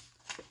Maskilim,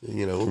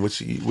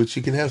 which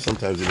you can have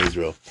sometimes in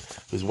Israel.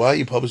 Because why are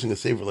you publishing a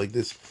sefer like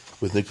this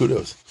with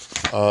Nekudos?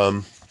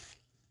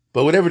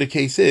 But whatever the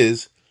case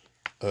is,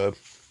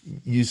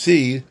 you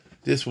see,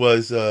 this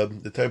was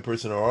the type of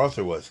person our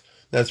author was.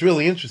 Now, it's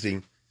really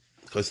interesting,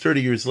 because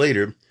 30 years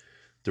later,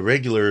 the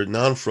regular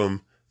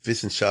non-Frum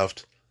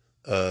Wissenschaft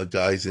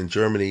guys in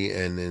Germany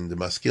and in the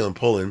Maskil in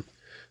Poland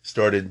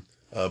started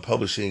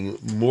publishing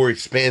more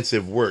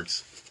expansive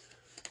works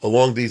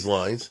along these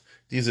lines.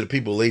 These are the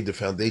people who laid the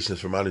foundations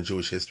for modern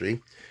Jewish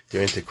history.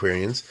 They're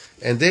antiquarians,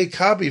 and they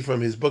copied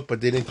from his book, but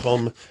they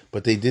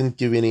didn't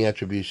give any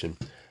attribution.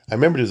 I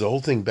remember there's a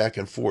whole thing back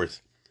and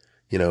forth.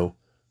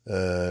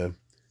 Why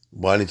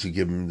didn't you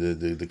give him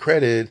the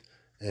credit?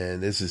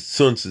 And this is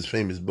Suntz's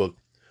famous book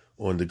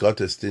on the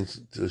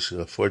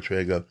Gottesdienstliche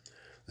Vorträge,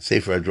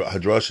 Sefer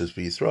Hadrashas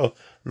for Yisrael.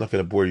 I'm not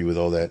going to bore you with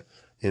all that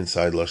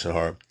inside Lashon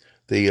Hara.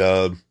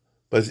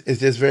 But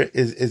it's just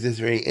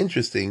very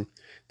interesting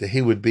that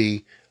he would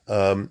be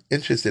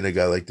interested in a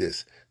guy like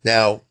this.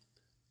 Now,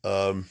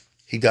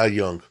 he died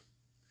young,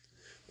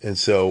 and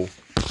so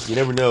you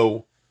never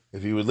know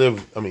if he would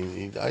live.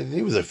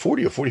 He was at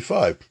 40 or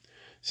 45,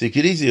 so he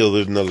could easily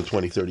live another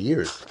 20, 30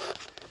 years.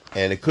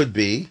 And it could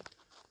be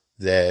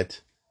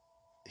that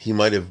he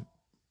might have,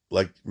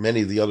 like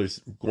many of the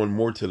others, gone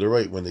more to the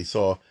right when they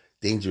saw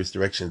dangerous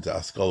directions the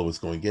Haskalah was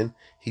going in.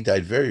 He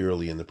died very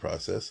early in the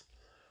process.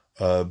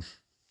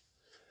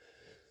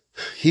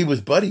 He was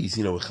buddies,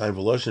 with Chaim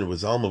Volozhin,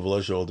 with Zalman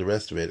Volozhin, all the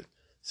rest of it.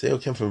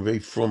 Seo came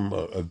from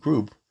a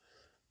group,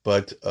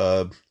 but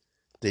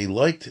they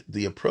liked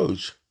the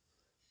approach.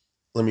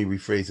 Let me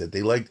rephrase that.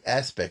 They liked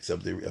aspects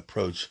of the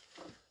approach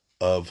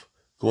of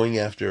going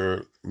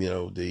after,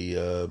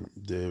 the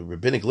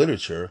rabbinic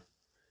literature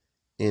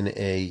in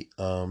a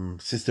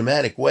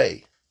systematic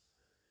way.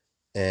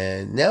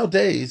 And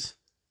nowadays,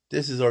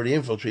 this is already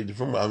infiltrated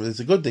from. I mean,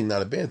 it's a good thing,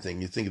 not a bad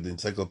thing. You think of the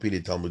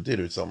Encyclopedia Talmudit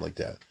or something like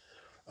that,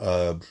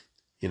 or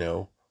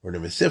the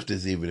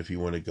Mesivtas, even if you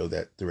want to go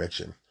that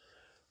direction.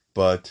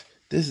 But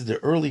this is the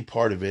early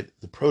part of it,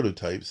 the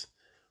prototypes,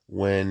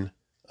 when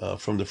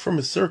from the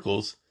firmest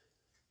circles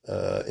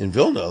in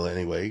Vilna,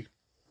 anyway,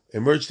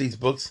 emerged these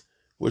books,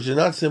 which are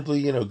not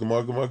simply,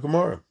 Gemara, Gemara,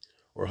 Gemara,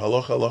 or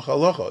Halacha, Halacha,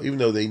 Halacha, even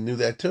though they knew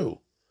that too.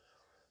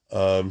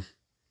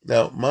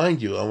 Now,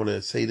 mind you, I want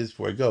to say this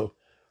before I go.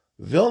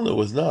 Vilna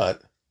was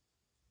not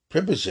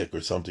Pripyat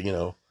or something,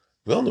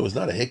 Vilna was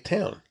not a hick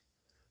town.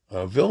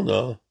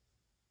 Vilna,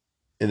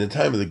 in the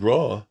time of the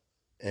Gra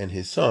and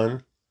his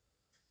son,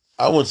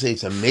 I won't say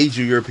it's a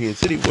major European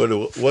city, but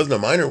it wasn't a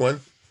minor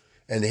one.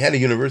 And they had a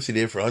university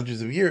there for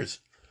hundreds of years.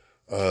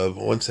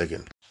 1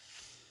 second.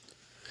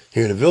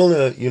 Here, the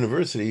Vilna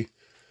University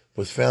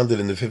was founded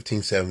in the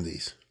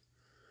 1570s,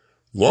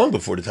 long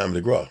before the time of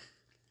the Gra.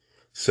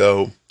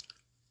 So,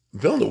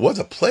 Vilna was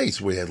a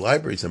place where you had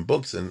libraries and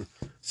books and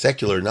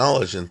secular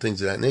knowledge and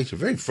things of that nature.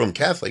 Very from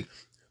Catholic,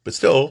 but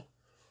still,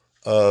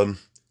 it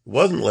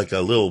wasn't like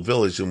a little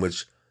village in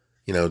which,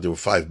 there were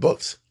 5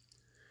 books.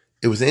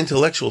 It was an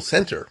intellectual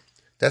center.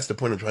 That's the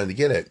point I'm trying to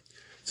get at.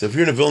 So if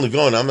you're in a Vilna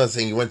Gaon, I'm not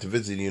saying you went to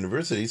visit the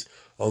universities,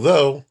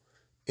 although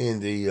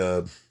in the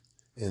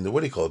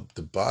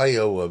the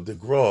bio of the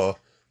Gra,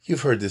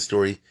 you've heard this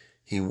story.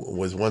 He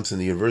was once in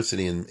the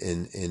university in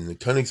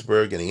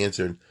Königsberg, and he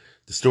answered.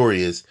 The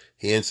story is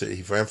he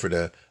answered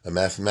a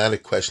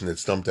mathematic question that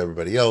stumped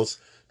everybody else.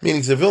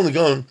 Meaning, the Vilna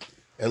Gaon,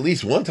 at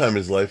least one time in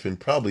his life, and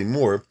probably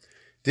more,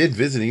 did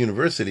visit a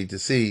university to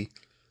see.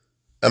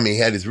 I mean, he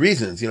had his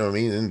reasons, He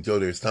didn't go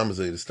to his Talmud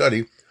to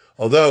study.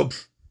 Although,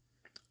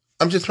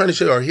 I'm just trying to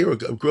show you our hero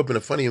grew up in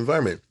a funny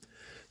environment.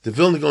 The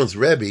Vilna Gaon's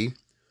Rebbe,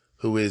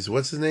 who is,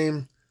 what's his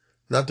name?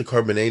 Not the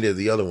Carbonata,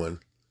 the other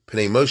one,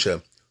 Pnei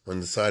Moshe, on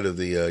the side of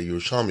the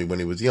Yerushalmi when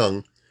he was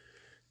young,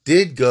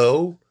 did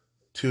go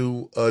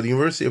to the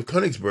University of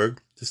Königsberg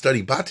to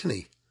study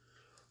botany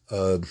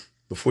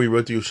before he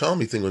wrote the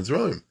Yerushalmi thing on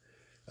Zroim,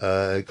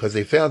 because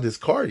they found his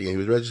card. He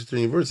was registered in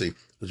the university,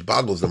 which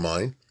boggles the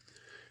mind.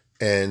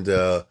 And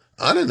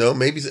I don't know,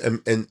 maybe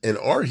and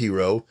our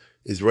hero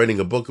is writing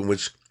a book in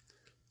which,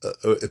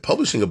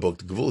 publishing a book,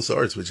 the Gevulas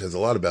Arts, which has a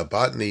lot about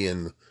botany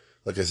and,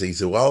 like I say,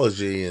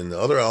 zoology and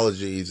other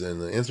ologies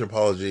and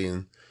anthropology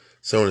and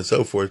so on and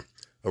so forth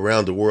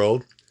around the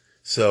world.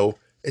 So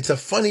it's a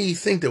funny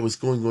thing that was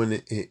going on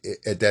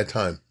at that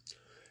time.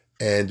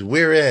 And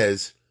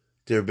whereas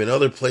there have been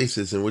other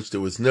places in which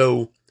there was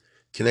no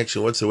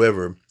connection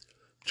whatsoever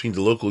between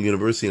the local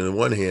university on the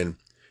one hand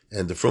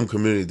and the frum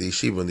community, the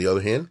yeshiva, on the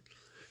other hand,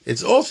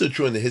 it's also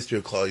true in the history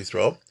of Klal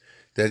Yisrael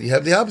that you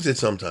have the opposite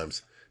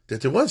sometimes,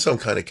 that there was some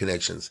kind of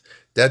connections.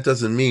 That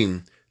doesn't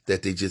mean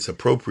that they just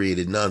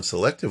appropriated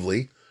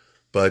non-selectively,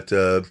 but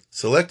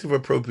selective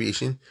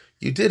appropriation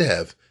you did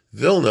have.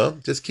 Vilna,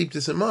 just keep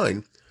this in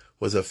mind,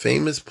 was a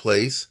famous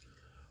place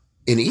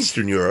in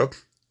Eastern Europe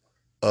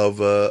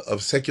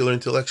of secular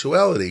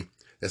intellectuality.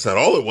 That's not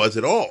all it was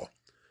at all.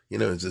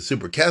 It's a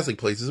super Catholic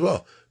place as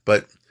well.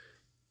 But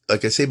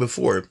like I say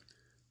before,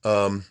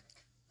 in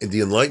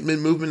the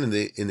Enlightenment movement in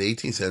the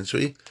 18th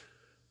century,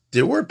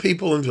 there were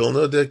people in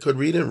Vilna that could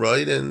read and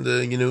write and,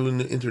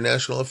 in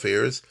international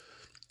affairs.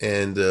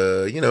 And,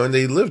 and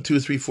they lived 2,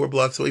 3, 4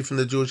 blocks away from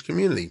the Jewish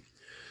community.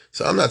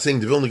 So I'm not saying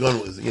the Vilna Gaon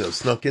was,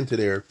 snuck into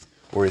there,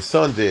 or his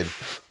son did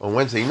on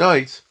Wednesday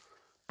nights,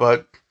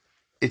 but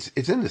it's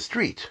in the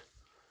street,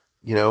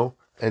 and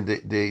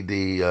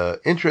the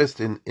interest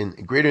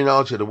in greater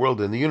knowledge of the world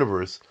and the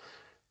universe,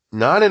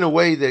 not in a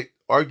way that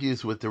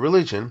argues with the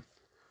religion,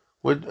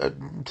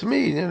 would, to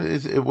me,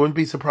 it wouldn't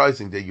be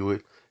surprising that you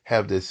would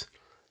have this,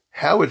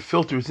 how it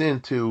filters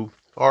into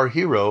our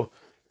hero,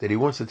 that he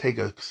wants to take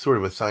a sort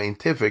of a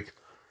scientific,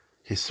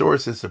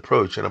 historicist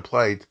approach and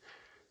apply it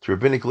to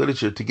rabbinic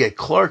literature to get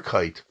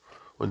Clarkite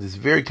on this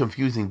very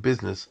confusing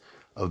business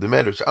of the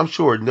Medrash. I'm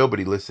sure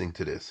nobody listening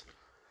to this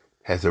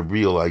has a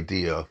real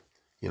idea,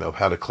 of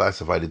how to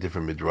classify the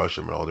different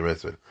Midrashim and all the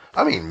rest of it.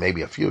 I mean,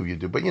 maybe a few of you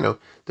do, but,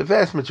 the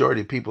vast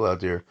majority of people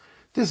out there,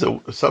 this is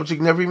a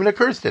subject never even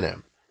occurs to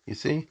them. You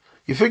see?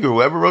 You figure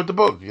whoever wrote the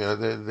book,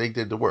 they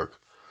did the work.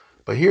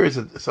 But here is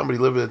somebody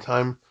living at a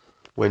time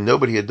when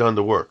nobody had done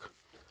the work.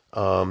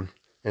 And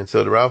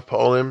so the Rav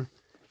Paulim,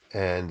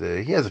 and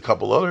he has a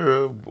couple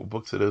other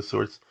books of those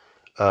sorts,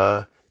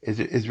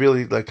 is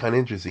really like kind of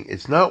interesting.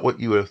 It's not what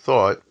you would have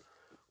thought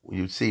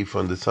you'd see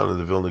from the son of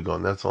the Vilna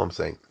Gaon. That's all I'm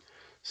saying.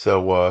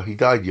 So he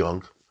died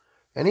young,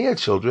 and he had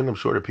children. I'm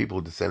sure there are people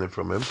who descended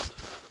from him.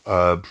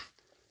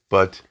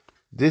 But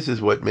this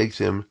is what makes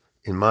him,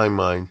 in my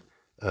mind,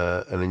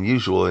 an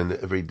unusual and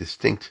a very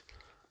distinct,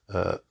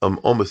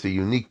 almost a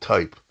unique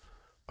type,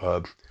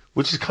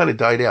 which has kind of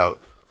died out.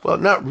 Well,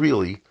 not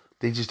really.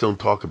 They just don't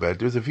talk about it.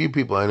 There's a few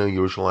people I know in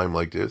Yerushalayim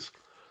like this.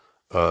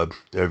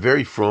 They're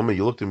very frum, and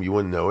you look at them, you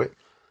wouldn't know it,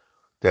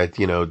 that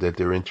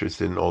they're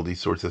interested in all these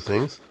sorts of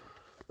things.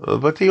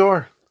 But they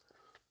are.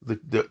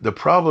 The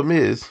problem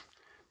is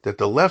that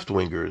the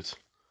left-wingers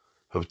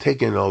have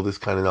taken all this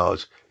kind of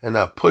knowledge and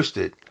now pushed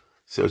it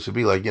So it should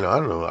be like, I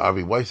don't know,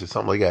 Avi Weiss or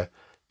something like that.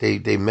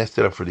 They messed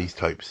it up for these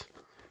types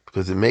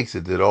because it makes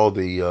it that all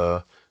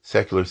the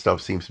secular stuff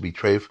seems to be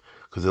treif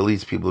because it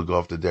leads people to go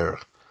off the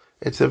derech.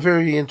 It's a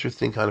very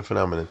interesting kind of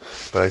phenomenon.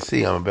 But I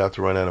see I'm about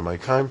to run out of my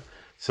time.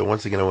 So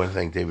once again, I want to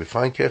thank David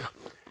Feinkech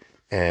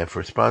and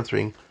for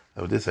sponsoring.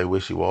 And with this, I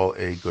wish you all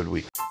a good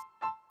week.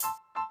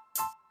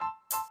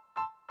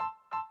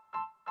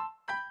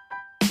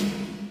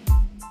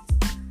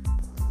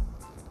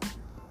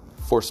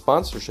 For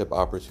sponsorship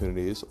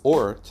opportunities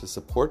or to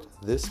support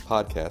this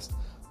podcast,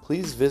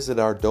 please visit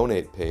our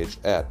donate page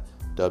at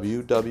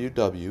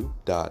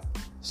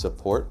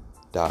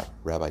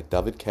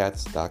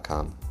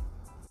www.support.rabbidavidkatz.com.